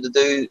wanted to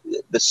do,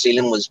 the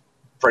ceiling was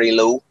pretty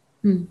low.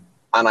 And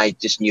I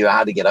just knew I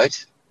had to get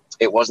out.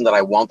 It wasn't that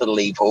I wanted to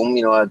leave home.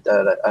 You know, I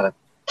had a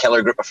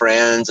killer group of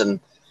friends and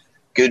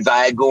good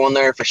vibe going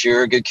there for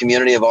sure, good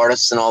community of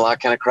artists and all that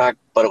kind of crack.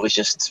 But it was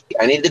just,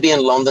 I needed to be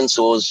in London,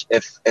 so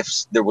if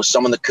there was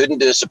someone that couldn't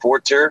do a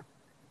support tour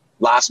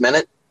last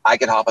minute, I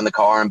could hop in the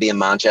car and be in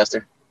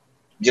Manchester.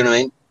 Do you know what I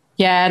mean?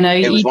 Yeah, no,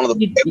 it was one of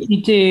the.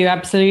 You do,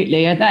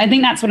 absolutely. I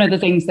think that's one of the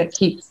things that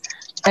keeps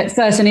at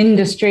certain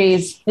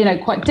industries, you know,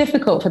 quite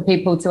difficult for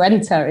people to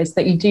enter, is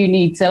that you do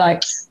need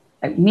to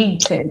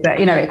but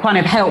you know, it kind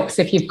of helps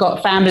if you've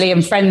got family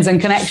and friends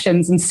and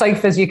connections and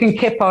sofas you can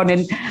kip on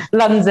in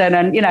London,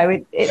 and you know,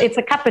 it's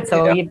a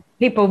capital. Yeah.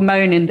 People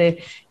moan in the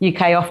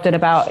UK often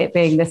about it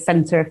being the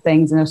centre of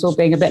things and us all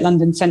being a bit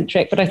London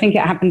centric, but I think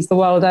it happens the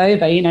world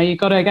over. You know, you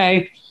got to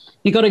go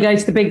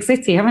to the big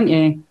city, haven't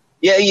you?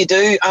 Yeah, you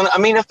do. And I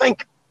mean, I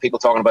think people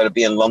talking about it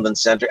being London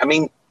centric, I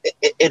mean,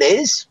 it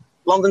is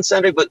London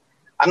centric, but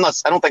I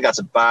don't think that's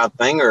a bad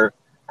thing. Or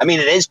I mean,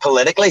 it is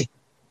politically.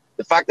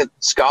 The fact that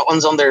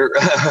Scotland's under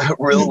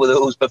rule with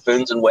those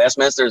buffoons in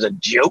Westminster is a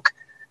joke.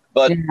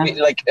 But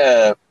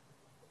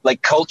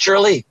like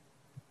culturally,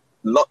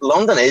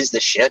 London is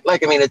the shit.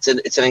 Like, I mean, it's an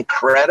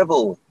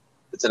incredible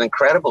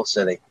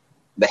city.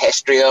 The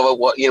history of it,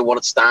 what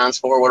it stands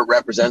for, what it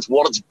represents,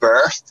 what it's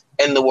birthed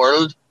in the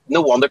world.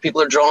 No wonder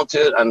people are drawn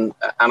to it. And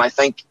I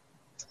think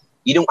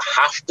you don't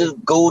have to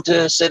go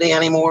to a city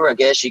anymore. I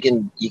guess you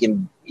can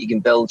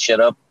build shit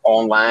up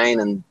online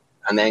and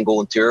then go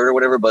on tour or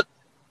whatever. But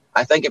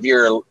I think if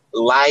you're a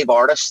live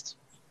artist,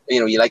 you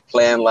know, you like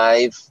playing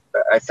live,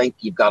 I think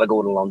you've got to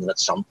go to London at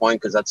some point,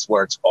 because that's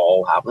where it's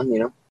all happening, you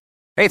know?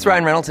 Hey, it's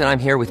Ryan Reynolds, and I'm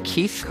here with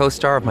Keith,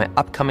 co-star of my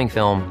upcoming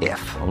film,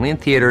 If, only in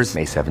theaters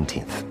May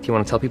 17th. Do you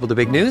want to tell people the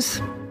big news?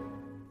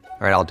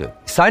 All right, I'll do it.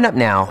 Sign up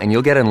now and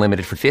you'll get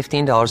unlimited for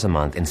 $15 a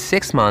month and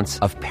 6 months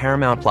of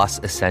Paramount Plus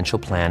Essential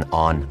Plan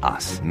on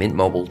us.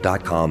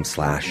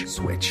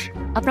 MintMobile.com/switch.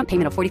 Upfront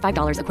payment of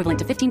 $45 equivalent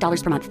to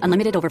 $15 per month.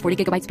 Unlimited over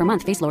 40 gigabytes per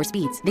month. Face lower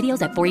speeds.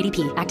 Videos at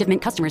 480p. Active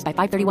Mint customers by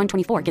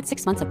 531.24 get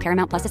 6 months of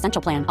Paramount Plus Essential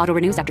Plan. Auto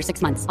renews after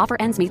 6 months. Offer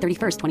ends May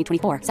 31st,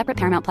 2024. Separate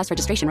Paramount Plus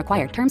registration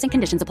required. Terms and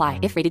conditions apply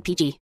if rated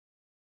PG.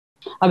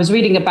 I was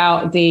reading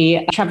about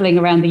the traveling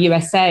around the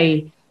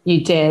USA you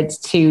did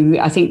to,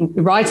 I think,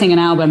 writing an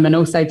album and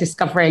also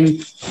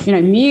discovering, you know,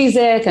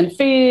 music and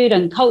food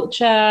and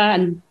culture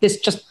and this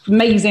just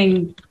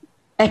amazing,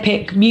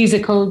 epic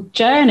musical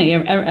journey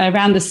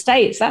around the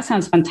States. That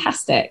sounds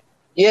fantastic.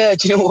 Yeah,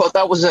 do you know what?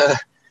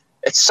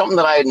 It's something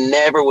that I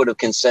never would have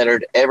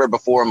considered ever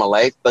before in my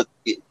life, but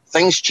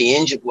things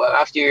change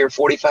after you're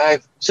 45.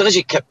 As soon as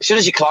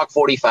you clock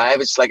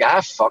 45, it's like,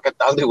 fuck it,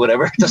 I'll do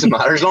whatever. It doesn't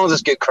matter as long as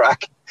it's good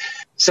crack.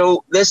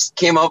 So this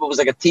came up. It was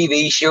like a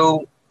TV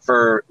show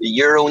for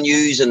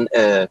Euronews and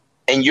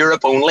in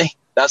Europe only.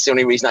 That's the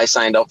only reason I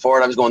signed up for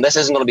it. I was going, this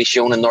isn't going to be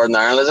shown in Northern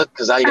Ireland, is it?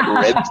 Because I get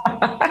ribbed.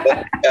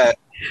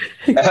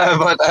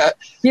 But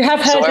you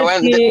have heard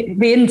of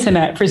the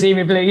internet,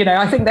 presumably. You know,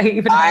 I think they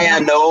even. I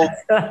know,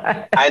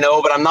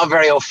 but I'm not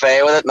very au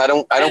fait with it,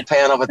 and I don't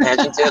pay enough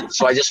attention to it,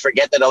 so I just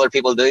forget that other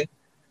people do.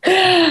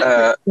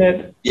 Yeah,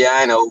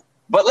 I know.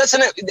 But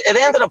listen, it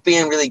ended up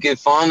being really good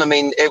fun. I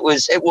mean,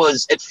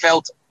 it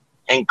felt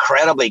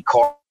incredibly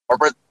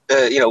corporate.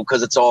 You know,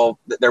 because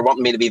they're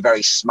wanting me to be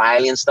very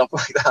smiley and stuff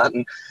like that.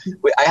 And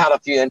I had a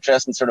few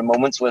interesting sort of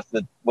moments with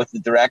the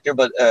director,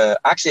 but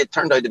actually it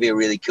turned out to be a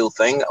really cool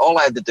thing. All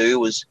I had to do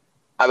was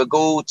I would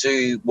go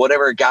to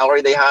whatever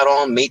gallery they had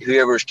on, meet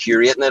whoever's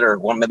curating it, or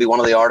maybe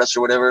one of the artists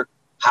or whatever,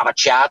 have a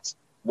chat,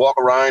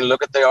 walk around,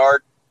 look at the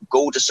art,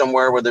 go to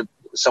somewhere where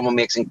someone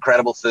makes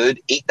incredible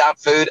food, eat that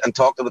food, and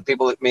talk to the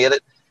people that made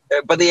it.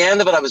 By the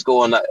end of it, I was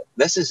going,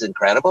 this is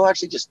incredible,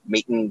 actually, just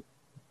meeting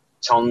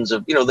tons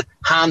of, the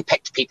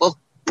hand-picked people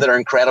that are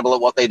incredible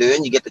at what they do,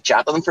 and you get to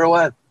chat to them for a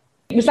while.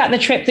 Was that the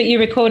trip that you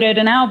recorded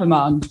an album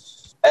on?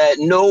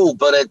 No,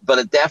 but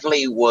it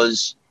definitely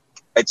was.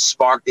 It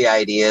sparked the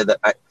idea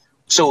that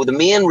so the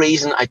main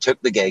reason I took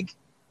the gig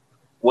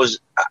was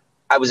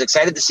I was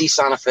excited to see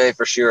Santa Fe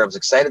for sure. I was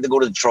excited to go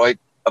to Detroit,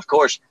 of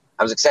course.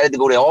 I was excited to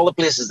go to all the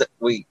places that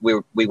we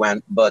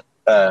went, but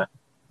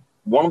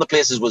one of the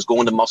places was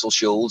going to Muscle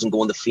Shoals and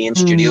going to Fame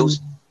Studios.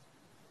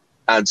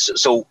 And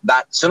so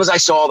that, as soon as I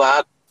saw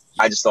that,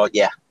 I just thought,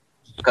 yeah,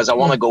 because I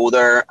want to go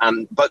there.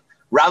 But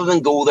rather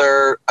than go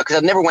there, because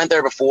I'd never went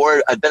there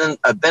before, I'd been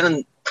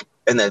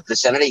in the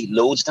vicinity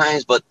loads of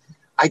times, but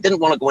I didn't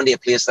want to go into a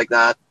place like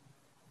that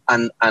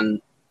and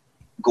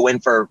go in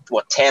for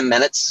 10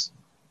 minutes,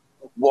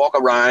 walk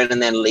around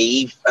and then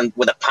leave, and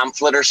with a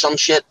pamphlet or some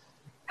shit.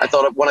 I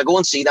thought, when I go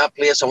and see that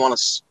place, I want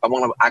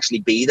to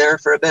actually be there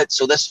for a bit.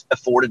 So this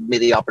afforded me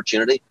the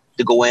opportunity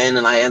to go in,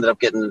 and I ended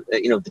up getting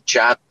to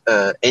chat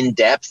in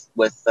depth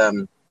with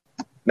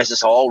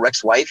Mrs. Hall,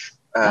 Rick's wife.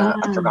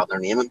 I've forgotten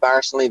her name,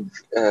 embarrassingly.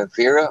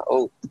 Vera.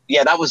 Oh,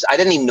 yeah, I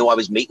didn't even know I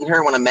was meeting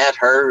her. When I met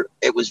her,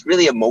 it was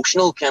really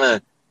emotional, kind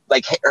of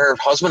like her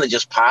husband had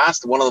just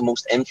passed, one of the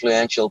most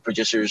influential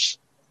producers,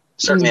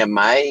 certainly in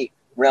my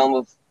realm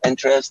of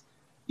interest.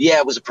 Yeah,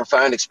 it was a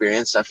profound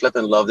experience. I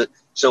flipping loved it.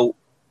 So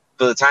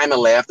by the time I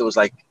left, it was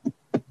like,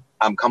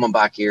 I'm coming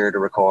back here to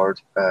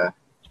record.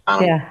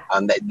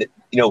 And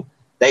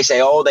they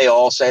say, oh, they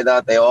all say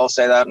that.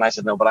 And I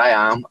said, no, but I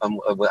am.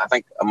 I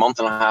think a month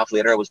and a half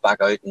later, I was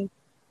back out, and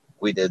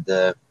we did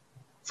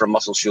from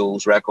Muscle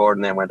Shoals record,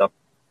 and then went up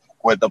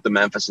to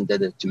Memphis and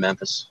did the To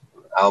Memphis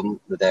album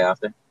the day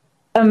after.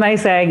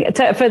 Amazing.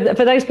 For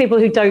those people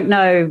who don't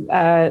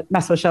know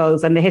Muscle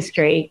Shoals and the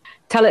history,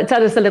 tell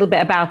us a little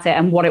bit about it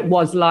and what it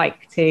was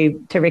like to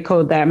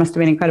record there. It must have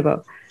been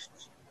incredible.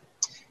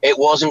 It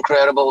was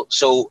incredible.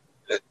 So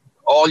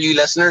all you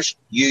listeners,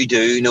 you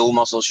do know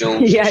Muscle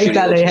Shoals. Yeah,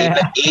 exactly.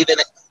 Yeah.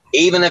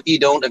 Even if you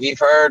don't, if you've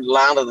heard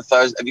Land of the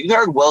Thousand, if you've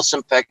heard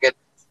Wilson Pickett,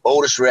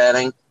 Otis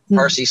Redding,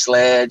 Percy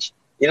Sledge,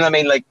 you know what I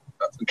mean? Like,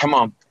 come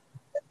on.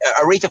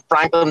 Aretha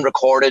Franklin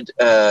recorded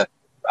never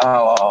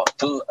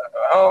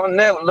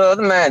love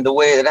the man the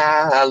way that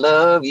I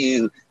love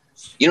you.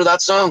 You know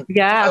that song?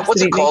 Yeah, absolutely.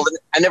 What's it called?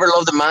 I Never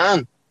Loved a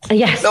Man.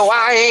 Yes. No,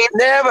 I ain't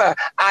never,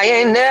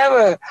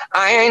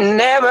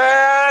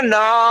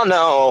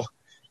 no,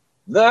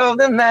 love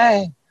the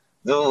man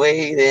the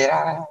way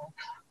that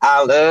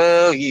I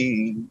love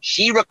you.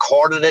 She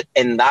recorded it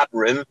in that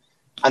room.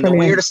 And the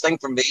weirdest thing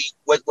for me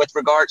with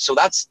regards, so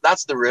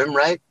that's the room,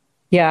 right?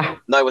 Yeah.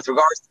 Now with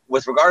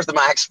regards to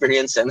my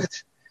experience in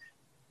it,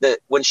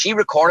 when she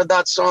recorded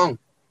that song,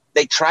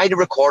 they tried to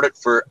record it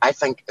for, I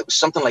think it was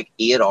something like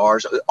 8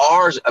 hours.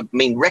 I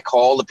mean, Rick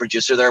Hall, the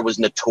producer there, was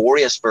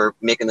notorious for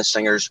making the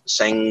singers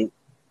sing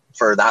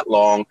for that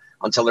long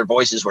until their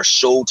voices were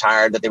so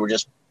tired that they were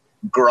just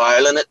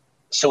growling it.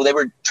 So they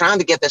were trying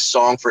to get this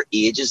song for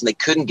ages, and they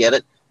couldn't get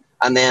it.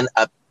 And then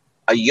a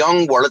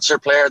young Wurlitzer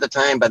player at the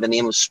time by the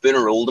name of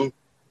Spooner Oldham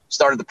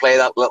started to play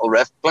that little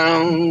riff.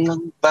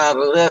 And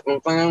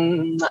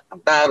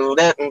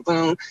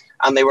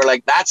they were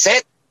like, that's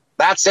it,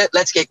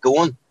 let's get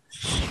going.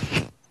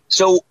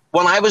 So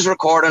when I was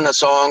recording a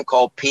song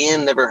called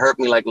Pain Never Hurt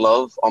Me Like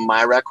Love on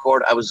my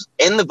record, I was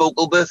in the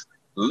vocal booth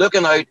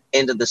looking out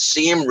into the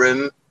same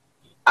room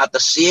at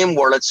the same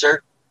Wurlitzer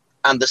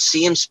and the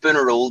same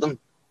Spooner Oldham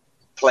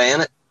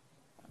playing it.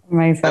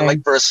 Amazing. And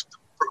like for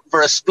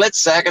a split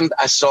second,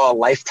 I saw a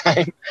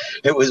lifetime.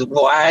 It was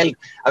wild.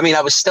 I mean,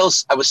 I was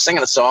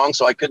singing a song,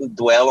 so I couldn't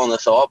dwell on the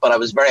thought, but I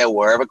was very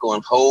aware of it,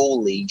 going,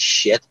 holy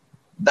shit.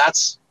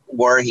 That's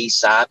where he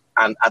sat,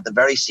 and at the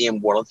very same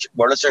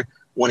Wurlitzer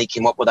when he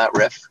came up with that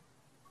riff.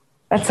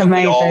 That's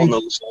amazing. We all know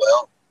so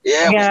well.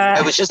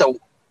 Yeah.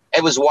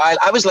 It was wild.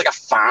 I was like a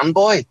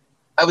fanboy.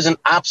 I was an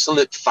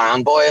absolute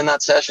fanboy in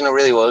that session. I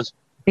really was.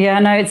 Yeah,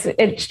 no,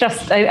 it's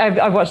just,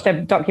 I watched a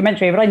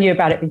documentary, but I knew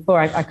about it before.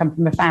 I come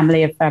from a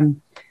family of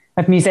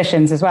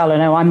musicians as well. I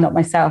know I'm not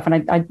myself.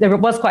 And there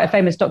was quite a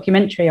famous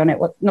documentary on it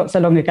not so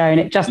long ago. And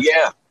it just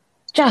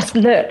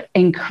looked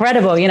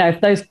incredible. You know,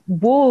 if those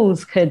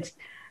walls could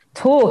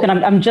talk, and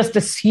I'm just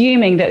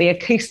assuming that the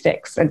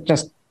acoustics are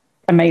just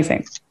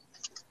amazing.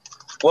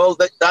 Well,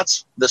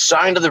 that's the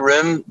sound of the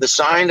room, the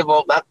sound of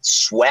all that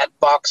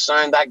sweatbox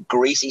sound, that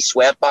greasy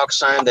sweatbox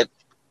sound that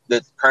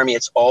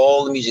permeates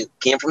all the music that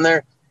came from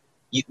there.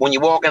 When you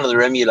walk into the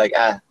room, you're like,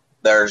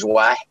 there's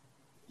why.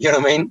 You know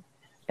what I mean?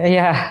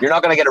 Yeah. You're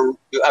not going to get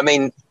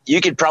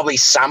you could probably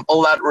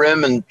sample that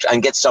room and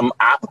get some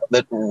app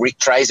that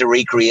tries to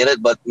recreate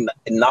it, but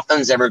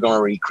nothing's ever going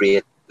to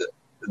recreate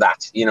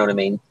that. You know what I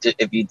mean?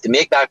 To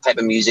make that type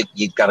of music,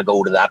 you've got to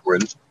go to that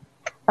room.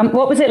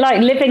 What was it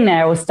like living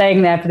there or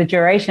staying there for the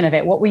duration of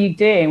it? What were you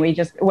doing?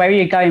 Where were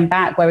you going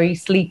back? Where were you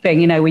sleeping?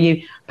 You know, were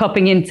you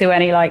popping into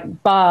any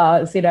like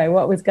bars? You know,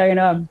 what was going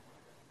on?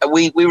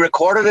 We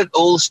recorded it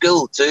old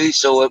school too.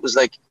 So it was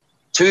like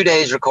 2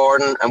 days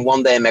recording and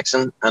 1 day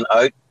mixing and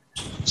out.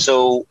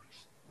 So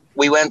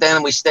we went in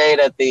and we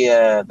stayed at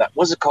the,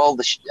 what's it called?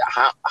 The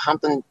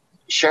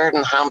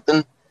Sheraton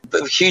Hampton.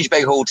 a huge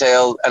big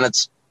hotel, and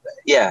it's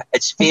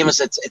famous.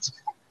 It's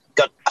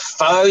got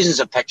thousands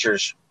of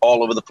pictures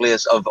all over the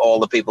place of all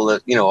the people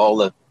that, all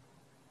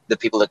the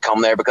people that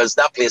come there, because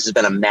that place has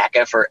been a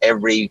mecca for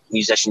every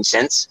musician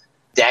since.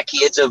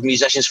 Decades of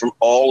musicians from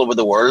all over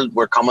the world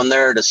were coming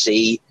there to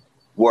see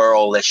where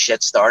all this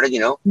shit started,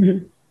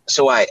 Mm-hmm.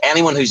 So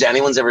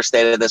anyone's ever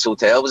stayed at this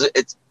hotel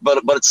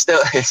but it's still,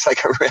 it's like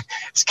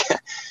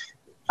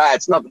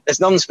it's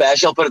nothing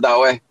special, put it that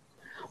way.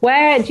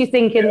 Where do you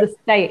think in the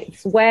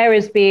States, where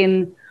has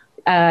been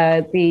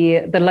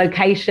the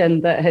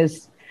location that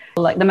has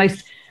like the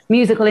most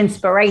musical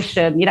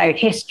inspiration,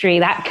 history,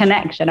 that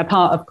connection,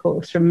 apart of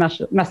course from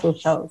Muscle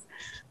Shoals?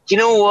 Do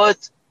you know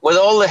what? With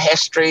all the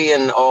history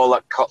and all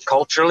that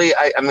culturally,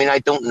 I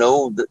don't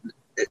know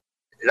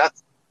that.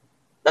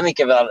 Let me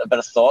give that a bit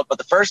of thought. But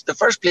the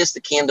first place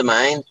that came to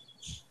mind,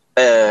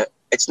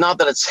 it's not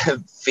that it's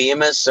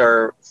famous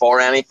or for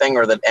anything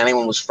or that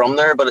anyone was from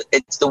there, but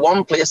it's the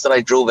one place that I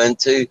drove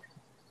into,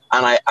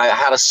 and I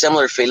had a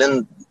similar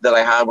feeling that I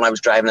had when I was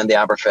driving into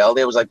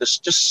Aberfeldy. I was like, there's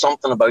just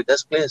something about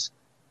this place.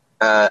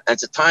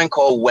 It's a town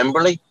called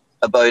Wimberley,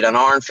 about an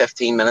hour and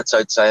 15 minutes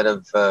outside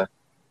of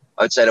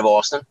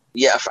Austin.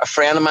 Yeah, a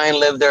friend of mine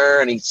lived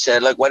there, and he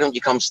said, like, why don't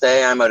you come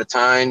stay? I'm out of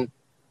town.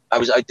 I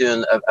was out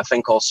doing a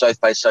thing called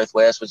South by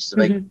Southwest, which is a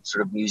big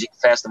sort of music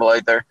festival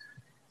out there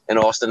in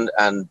Austin.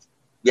 And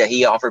yeah,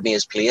 he offered me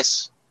his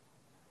place.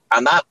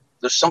 And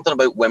there's something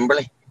about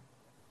Wimberley.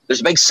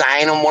 There's a big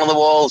sign on one of the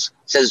walls.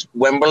 It says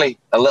Wimberley,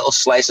 a little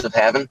slice of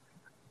heaven.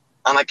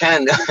 And I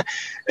kind of,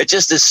 it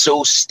just is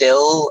so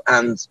still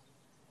and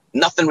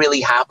nothing really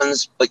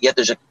happens. But yet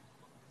there's a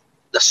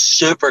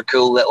super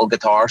cool little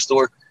guitar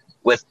store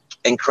with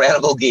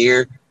incredible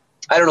gear.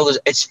 I don't know,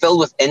 it's filled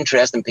with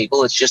interesting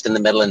people. It's just in the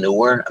middle of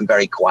nowhere and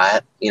very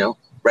quiet,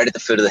 right at the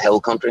foot of the hill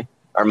country,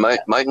 or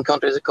mountain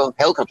country, is it called?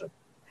 Hill country.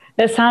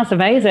 That sounds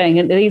amazing.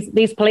 And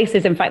these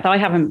places, in fact,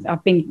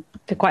 I've been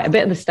to quite a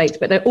bit of the States,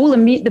 but they're all the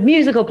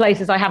musical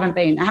places I haven't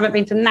been. I haven't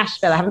been to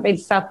Nashville. I haven't been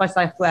to South by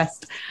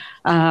Southwest.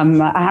 I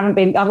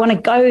want to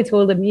go to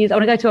all the music. I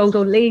want to go to Old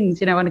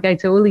Orleans, I want to go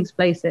to all these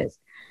places.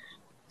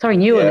 Sorry,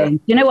 New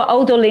Orleans. You know what?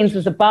 Old Orleans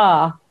was a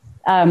bar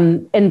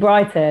in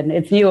Brighton.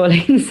 It's New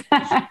Orleans.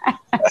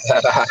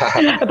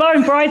 A bar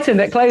in Brighton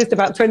that closed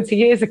about 20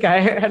 years ago,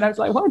 and I was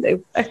like, what?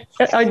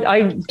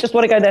 I just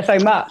want to go there so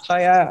much.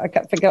 I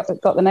got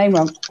the name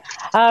wrong.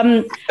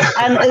 And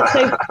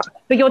so,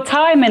 but your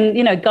time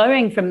and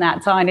going from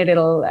that tiny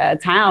little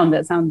town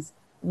that sounds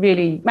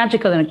really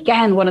magical, and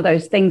again, one of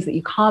those things that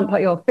you can't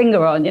put your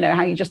finger on,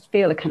 how you just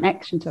feel a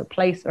connection to a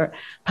place or a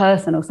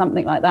person or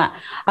something like that.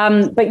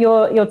 But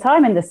your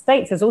time in the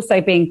States has also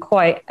been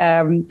quite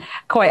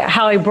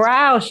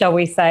highbrow, shall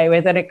we say,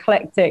 with an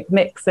eclectic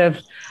mix of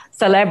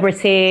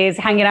celebrities,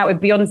 hanging out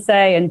with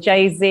Beyonce and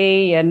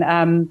Jay-Z and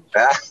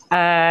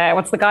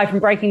what's the guy from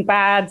Breaking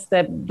Bad,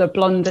 the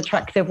blonde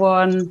attractive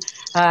one,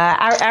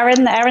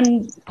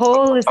 Aaron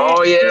Paul, is it?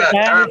 Oh yeah,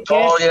 Aaron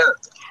Paul, yeah.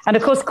 And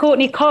of course,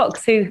 Courtney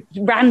Cox, who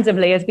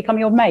randomly has become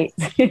your mate.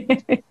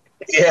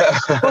 Yeah.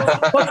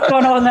 What's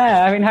going on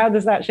there? I mean, how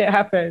does that shit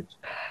happen?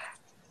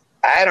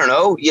 I don't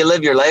know. You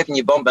live your life and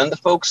you bump into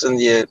folks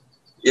and you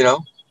know.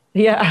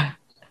 Yeah.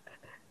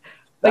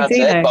 That's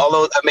it.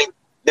 Although, I mean,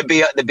 the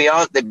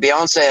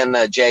Beyonce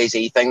and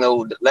Jay-Z thing,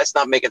 though, let's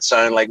not make it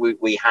sound like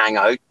we hang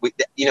out.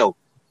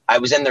 I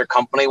was in their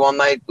company one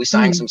night. We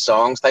sang some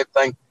songs type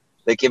thing.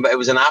 They came. It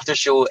was an after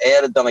show.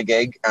 Ed had done a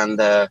gig, and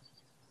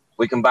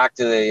we come back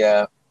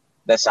to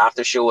this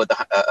after show at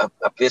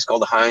a place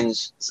called the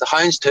Hounds. It's the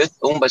Hound's Tooth,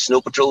 owned by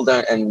Snow Patrol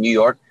down in New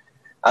York,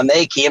 and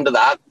they came to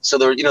that. So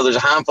there's a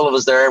handful of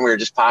us there, and we were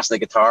just passing the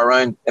guitar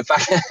around. In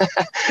fact,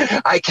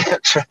 I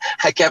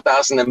kept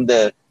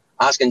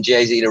asking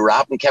Jay-Z to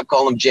rap, and kept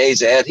calling him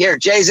Jay-Z. Here,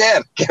 Jay-Z,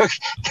 give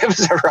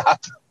us a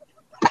rap.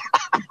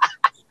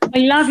 I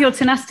love your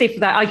tenacity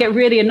for that. I get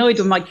really annoyed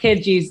when my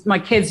kids use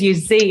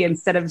Z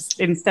instead of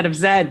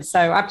Z. So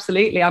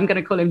absolutely, I'm going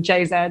to call him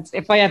JZ.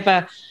 If I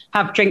ever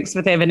have drinks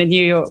with him in a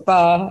New York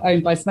bar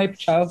owned by Snow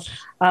Patrol,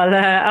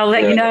 I'll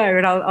let you know,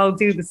 and I'll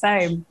do the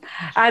same.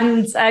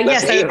 And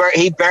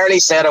he barely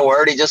said a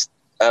word. He just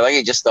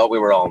thought we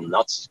were all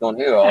nuts. He's going,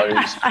 who are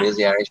these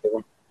crazy Irish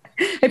people?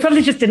 He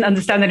probably just didn't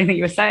understand anything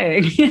you were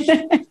saying.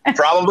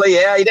 Probably,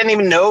 yeah. He didn't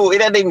even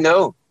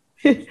know.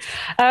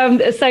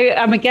 So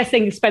I'm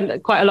guessing you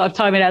spent quite a lot of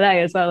time in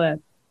LA as well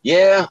then.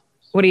 Yeah.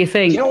 What do you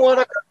think? You know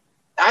what?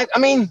 I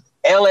mean,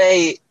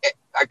 LA,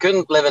 I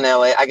couldn't live in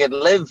LA. I could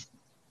live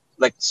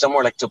like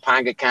somewhere like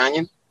Topanga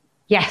Canyon.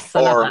 Yes,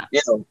 I love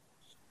that.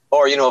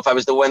 Or if I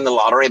was to win the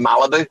lottery,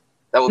 Malibu.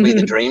 That would be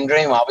the dream,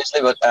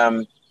 obviously. But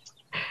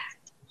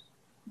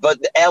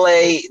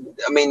LA,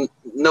 I mean,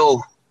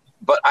 no.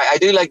 But I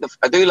do like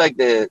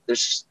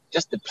there's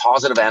just the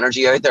positive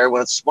energy out there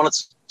when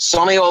it's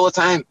sunny all the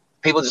time.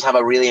 People just have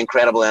a really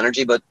incredible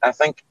energy, but I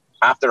think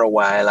after a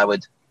while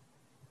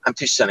I'm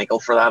too cynical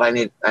for that. I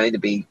need to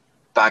be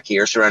back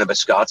here surrounded by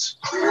Scots.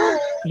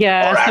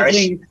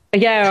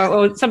 Yeah,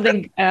 or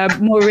something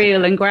more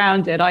real and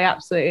grounded. I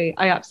absolutely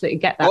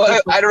get that. Well,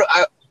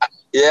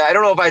 Yeah, I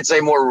don't know if I'd say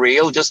more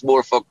real, just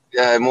more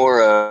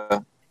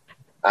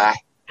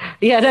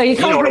Yeah, no, you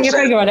can't what put I'm your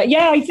saying. finger on it.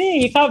 Yeah, I do.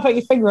 You can't put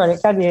your finger on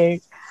it, can you?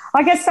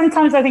 I guess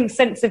sometimes I think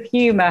sense of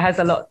humor has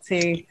a lot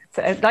to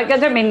like, I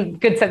don't mean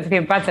good sense of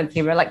humor, bad sense of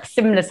humor, like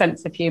similar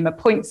sense of humor,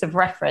 points of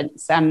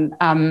reference, and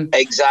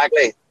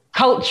Exactly.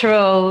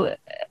 cultural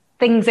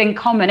things in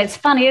common. It's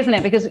funny, isn't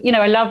it? Because, you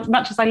know,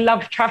 much as I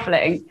love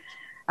traveling,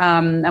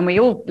 and we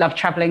all love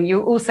traveling,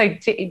 you also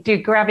do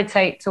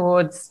gravitate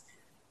towards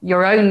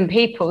your own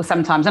people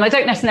sometimes. And I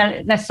don't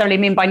necessarily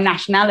mean by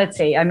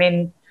nationality. I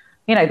mean,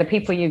 you know, the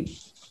people you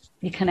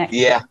connect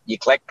with. Yeah, you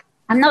click.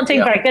 I'm not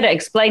doing very good at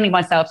explaining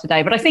myself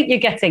today, but I think you're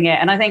getting it.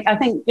 And I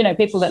think, you know,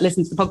 people that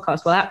listen to the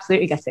podcast will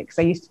absolutely get it, because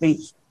I used to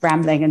be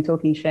rambling and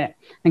talking shit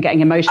and getting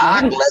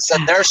emotional.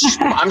 Listen,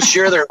 I'm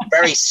sure they're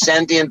very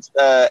sentient,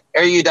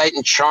 erudite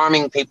and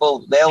charming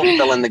people. They'll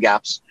fill in the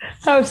gaps.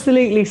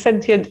 Absolutely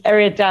sentient,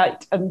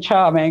 erudite and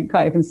charming.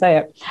 Can't even say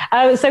it.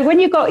 So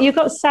when you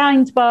got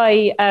signed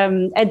by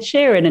Ed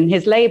Sheeran and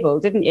his label,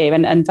 didn't you?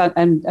 And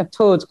have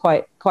toured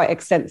quite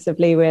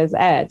extensively with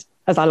Ed,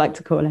 as I like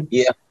to call him.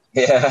 Yeah.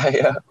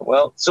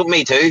 Well, so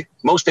me too.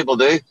 Most people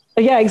do.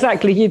 Yeah,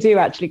 exactly. You do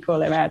actually call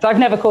him Ed. I've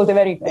never called him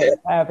anything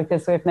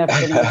because we've never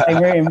been in the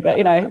same room. But,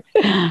 you know,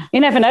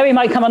 you never know. He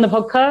might come on the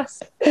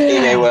podcast. He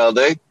may well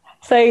do.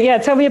 So, yeah,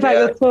 tell me about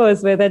your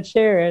tours with Ed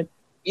Sheeran.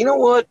 You know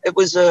what? It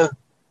was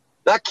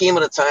that came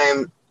at a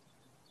time,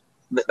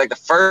 like the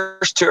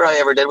first tour I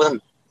ever did with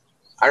him.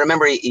 I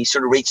remember he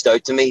sort of reached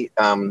out to me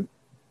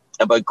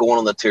about going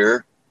on the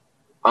tour.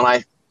 And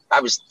I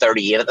was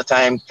 38 at the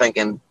time,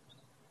 thinking,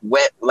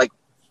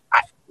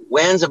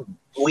 when's a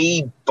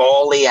wee,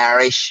 bally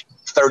Irish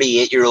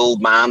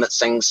 38-year-old man that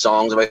sings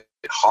songs about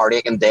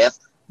heartache and death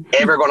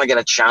ever going to get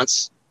a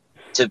chance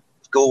to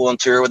go on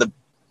tour with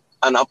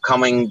an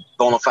upcoming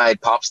bona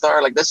fide pop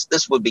star? Like,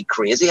 this would be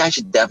crazy. I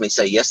should definitely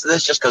say yes to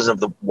this just because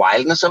of the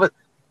wildness of it.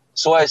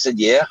 So I said,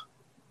 yeah.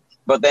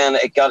 But then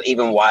it got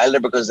even wilder,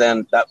 because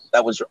then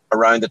that was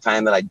around the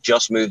time that I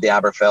just moved to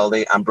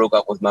Aberfeldy and broke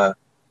up with my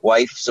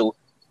wife. So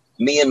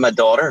me and my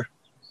daughter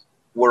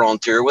were on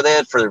tour with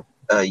Ed for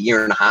a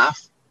year and a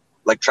half,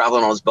 like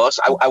traveling on his bus.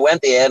 I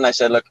went to Ed and I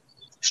said, look,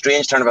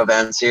 strange turn of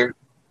events here.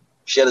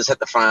 Shit has hit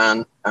the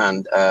fan,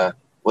 and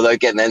without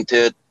getting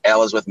into it,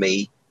 Ella's with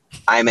me.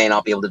 I may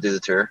not be able to do the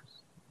tour.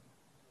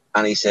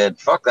 And he said,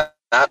 fuck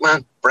that,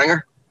 man. Bring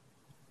her.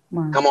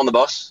 Wow. Come on the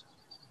bus.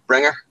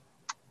 Bring her.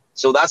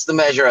 So that's the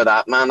measure of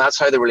that, man. That's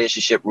how the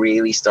relationship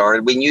really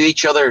started. We knew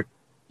each other.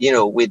 You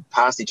know, we'd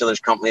passed each other's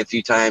company a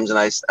few times, and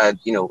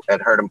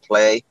I'd heard him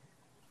play.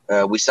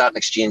 We sat and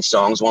exchanged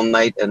songs one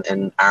night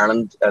in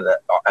Ireland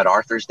at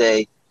Arthur's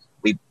Day.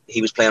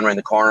 He was playing around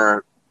the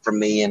corner from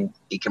me, and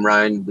he came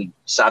round. We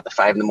sat at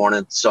 5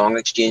 a.m, song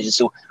exchanges.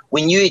 So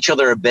we knew each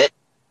other a bit,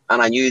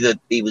 and I knew that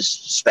he was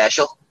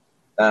special.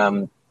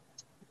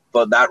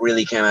 But that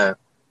really kind of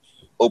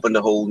opened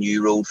a whole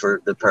new road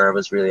for the pair of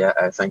us, really,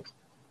 I think.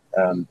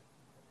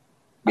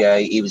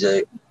 He was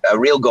a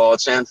real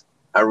godsend.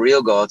 A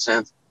real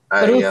godsend.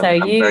 I'm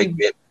very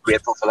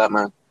grateful for that,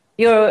 man.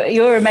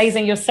 You're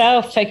amazing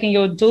yourself, taking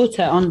your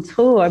daughter on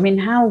tour. I mean,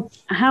 how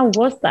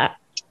was that?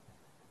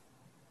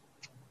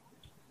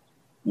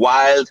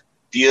 Wild,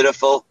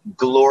 beautiful,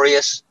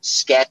 glorious,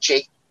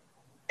 sketchy,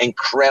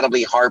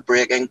 incredibly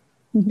heartbreaking.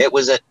 Mm-hmm. It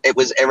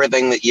was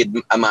everything that you'd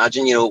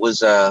imagine. You know, it was.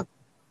 The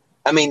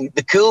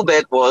cool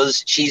bit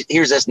was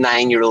here's this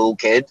 9-year-old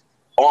kid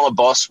on a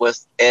bus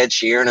with Ed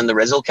Sheeran and the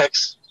Rizzle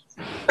Kicks.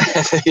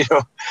 You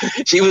know,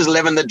 she was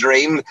living the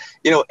dream.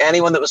 You know,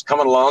 anyone that was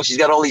coming along, she's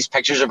got all these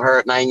pictures of her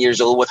at 9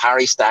 years old with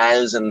Harry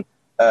Styles and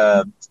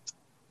I've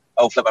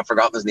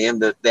forgotten his name,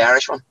 the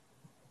Irish one.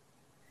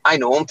 I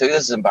know him too.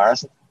 This is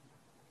embarrassing.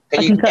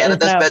 Can you edit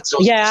this bit? So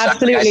yeah,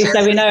 absolutely.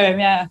 So we know him.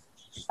 Yeah.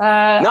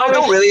 No,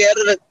 don't really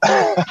edit it.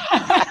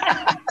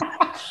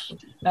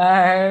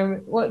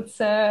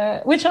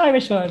 Which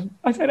Irish one?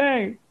 I don't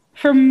know.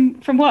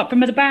 From what? From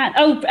the band?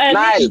 Oh,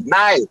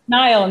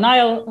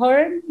 Niall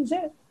Horan, is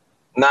it?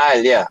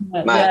 Niall, yeah.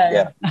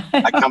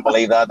 I can't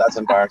believe that. That's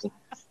embarrassing.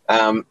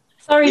 Sorry,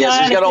 yeah,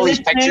 Niall. She's got all these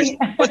pictures.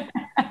 But,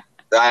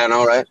 I don't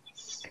know, right?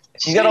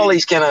 She's got all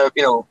these kind of,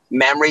 you know,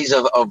 memories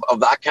of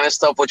that kind of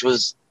stuff, which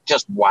was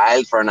just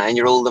wild for a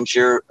 9-year-old, I'm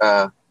sure.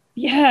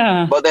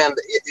 Yeah. But then,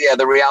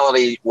 the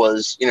reality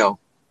was, you know,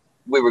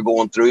 we were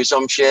going through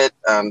some shit,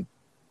 and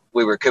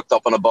we were cooped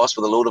up on a bus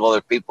with a load of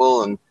other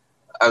people, and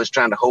I was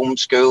trying to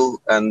homeschool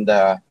and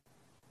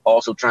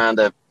also trying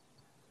to,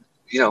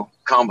 you know,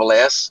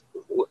 convalesce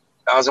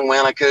as and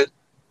when I could.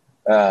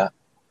 I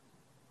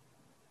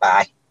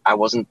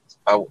wasn't.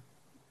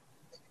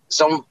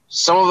 Some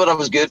of it I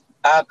was good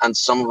at, and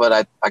some of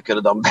it I could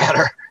have done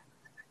better.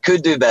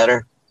 Could do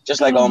better,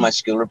 just like all my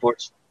school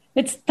reports.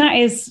 That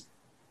is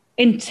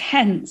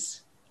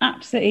intense.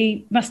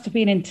 Absolutely, must have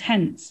been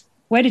intense.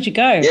 Where did you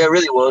go? Yeah, it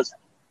really was.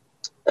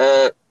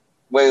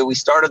 Well, we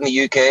started in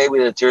the UK. We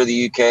did a tour of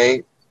the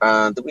UK.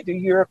 Did we do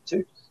Europe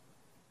too?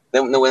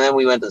 Then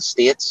we went to the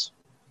States.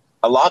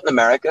 A lot in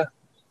America,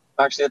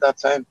 actually, at that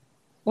time.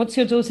 What's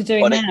your daughter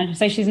doing now? Did you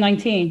say she's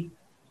 19?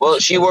 Well,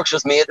 she works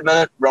with me at the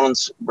minute,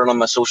 running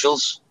my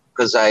socials,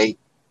 because I'm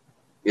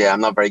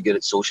not very good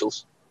at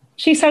socials.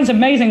 She sounds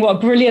amazing. What a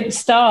brilliant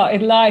start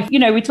in life. You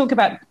know, we talk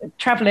about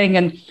traveling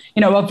and,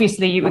 you know,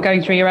 obviously you were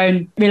going through your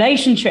own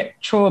relationship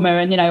trauma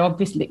and, you know,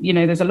 obviously, you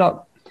know, there's a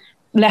lot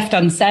left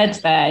unsaid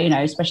there, you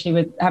know, especially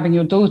with having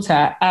your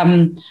daughter.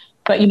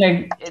 But, you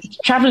know,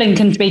 traveling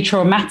can be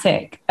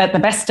traumatic at the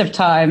best of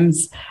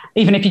times,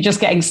 even if you're just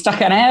getting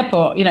stuck at an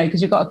airport, you know,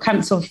 because you've got a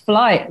cancelled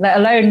flight, let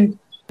alone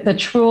the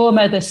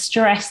trauma, the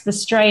stress, the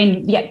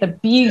strain, yet the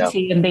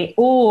beauty and the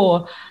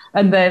awe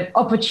and the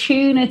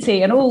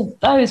opportunity and all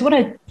those. What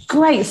a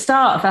great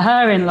start for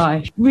her in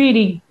life.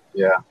 Really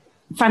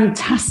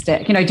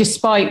fantastic, you know,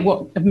 despite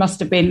what must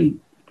have been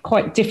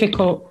quite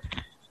difficult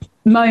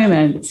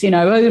moments, you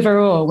know,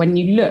 overall, when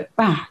you look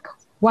back,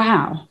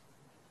 wow.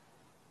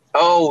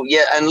 Oh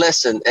yeah, and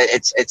listen,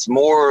 it's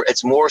more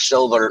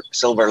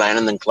silver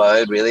lining than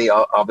cloud, really.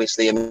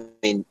 Obviously, I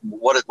mean,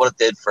 what it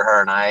did for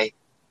her and I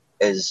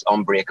is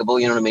unbreakable.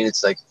 You know what I mean?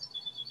 It's like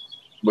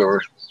we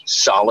were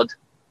solid.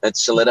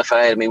 It's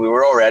solidified. I mean, we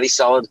were already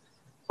solid,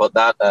 but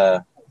that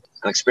an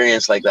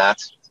experience like that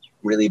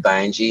really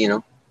binds you.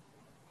 You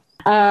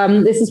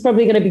know. This is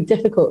probably going to be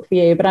difficult for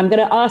you, but I'm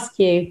going to ask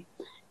you,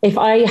 if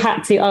I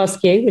had to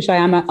ask you, which I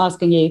am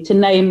asking you, to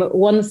name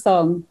one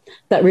song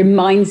that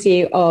reminds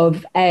you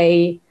of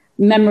a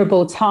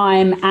memorable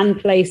time and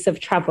place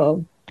of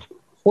travel,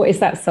 what is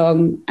that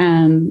song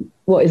and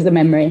what is the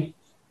memory?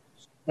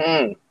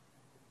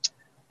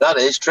 That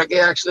is tricky,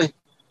 actually.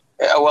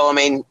 Well, I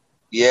mean,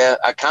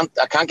 I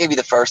can't give you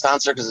the first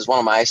answer because it's one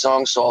of my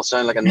songs, so I'll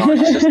sound like a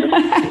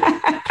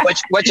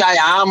narcissist, which I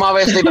am,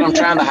 obviously, but I'm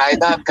trying to hide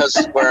that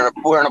because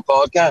we're in a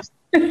podcast.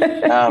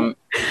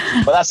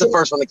 But that's the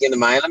first one that came to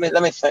mind.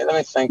 Let me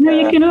think. No,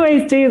 you can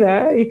always do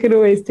that. You can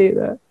always do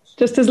that.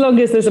 Just as long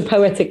as there's a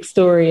poetic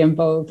story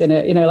involved in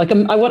it, you know. Like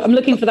I'm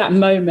looking for that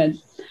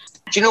moment.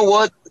 Do you know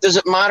what? Does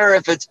it matter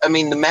if it's? I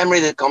mean, the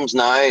memory that comes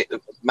now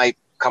might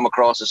come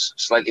across as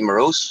slightly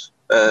morose.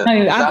 No,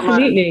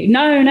 absolutely.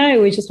 No.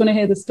 We just want to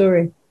hear the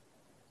story.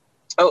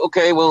 Oh,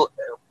 okay. Well,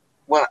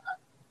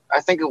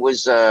 I think it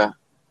was. I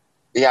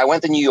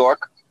went to New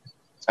York.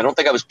 I don't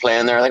think I was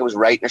playing there. I think I was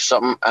writing or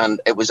something.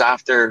 And it was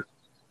after,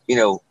 you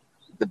know,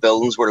 the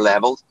buildings were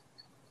leveled,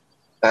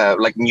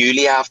 like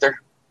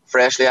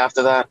freshly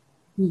after that.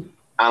 And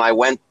I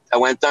went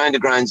down to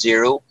Ground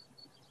Zero,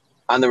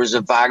 and there was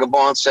a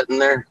vagabond sitting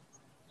there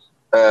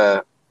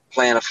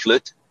playing a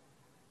flute.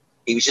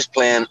 He was just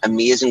playing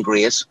Amazing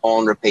Grace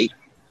on repeat.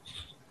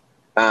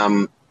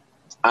 And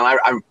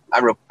I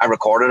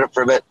recorded it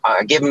for a bit.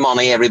 I gave him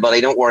money, everybody.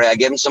 Don't worry. I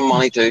gave him some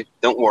money too.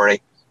 Don't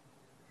worry.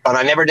 But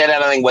I never did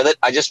anything with it.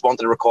 I just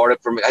wanted to record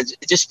it for me.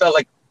 It just felt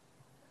like,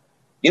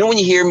 you know, when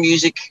you hear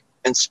music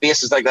in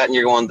spaces like that and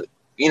you're going,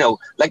 you know,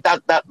 like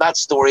that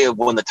story of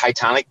when the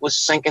Titanic was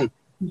sinking,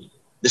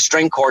 the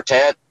string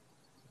quartet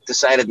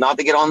decided not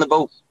to get on the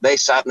boat. They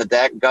sat on the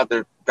deck, got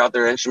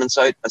their instruments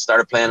out and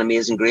started playing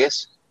Amazing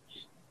Grace.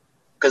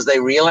 Because they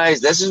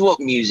realized this is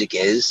what music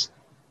is.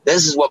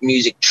 This is what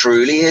music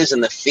truly is. In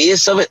the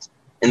face of it,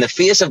 in the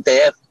face of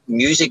death,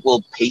 music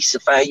will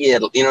pacify you.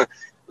 It'll, you know,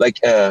 like,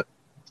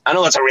 I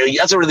know that's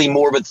a really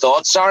morbid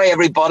thought. Sorry,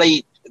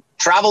 everybody.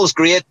 Travel's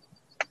great.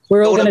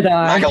 We're all going to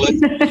die.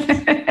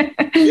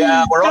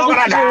 Yeah, we're all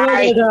going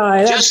to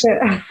die. Just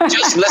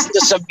listen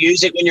to some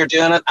music when you're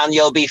doing it and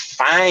you'll be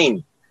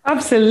fine.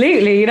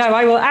 Absolutely. You know,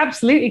 I will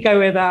absolutely go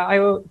with that. I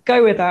will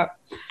go with that.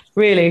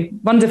 Really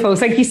wonderful.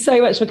 Thank you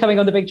so much for coming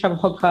on the Big Travel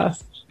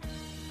Podcast.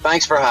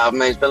 Thanks for having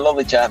me. It's been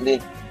lovely chatting to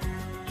you.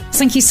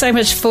 Thank you so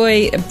much,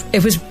 Foy.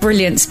 It was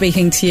brilliant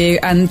speaking to you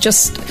and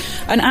just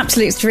an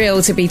absolute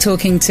thrill to be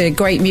talking to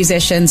great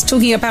musicians,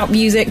 talking about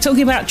music,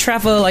 talking about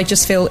travel. I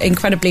just feel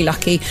incredibly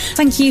lucky.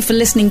 Thank you for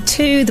listening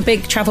to the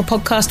Big Travel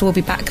Podcast. We'll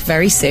be back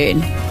very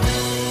soon.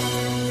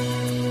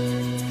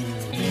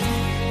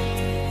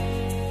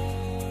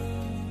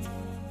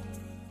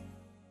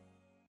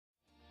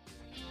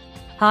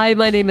 Hi,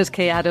 my name is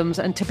Kay Adams,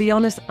 and to be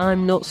honest,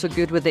 I'm not so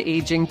good with the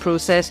ageing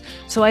process,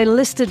 so I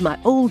enlisted my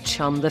old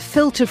chum, the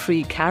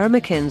filter-free Cara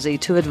McKenzie,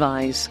 to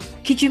advise.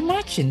 Could you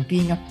imagine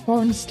being a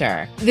porn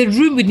star? The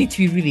room would need to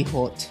be really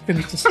hot for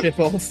me to strip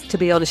off. To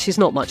be honest, she's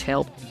not much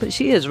help, but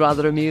she is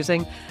rather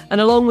amusing.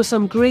 And along with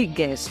some great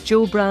guests,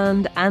 Joe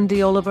Brand,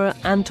 Andy Oliver,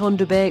 Anton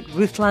Dubeck,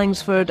 Ruth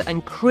Langsford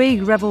and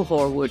Craig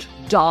Revel-Horwood,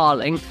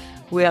 darling,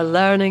 we are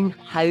learning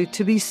how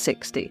to be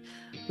 60.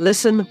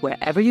 Listen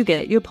wherever you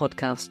get your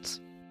podcasts.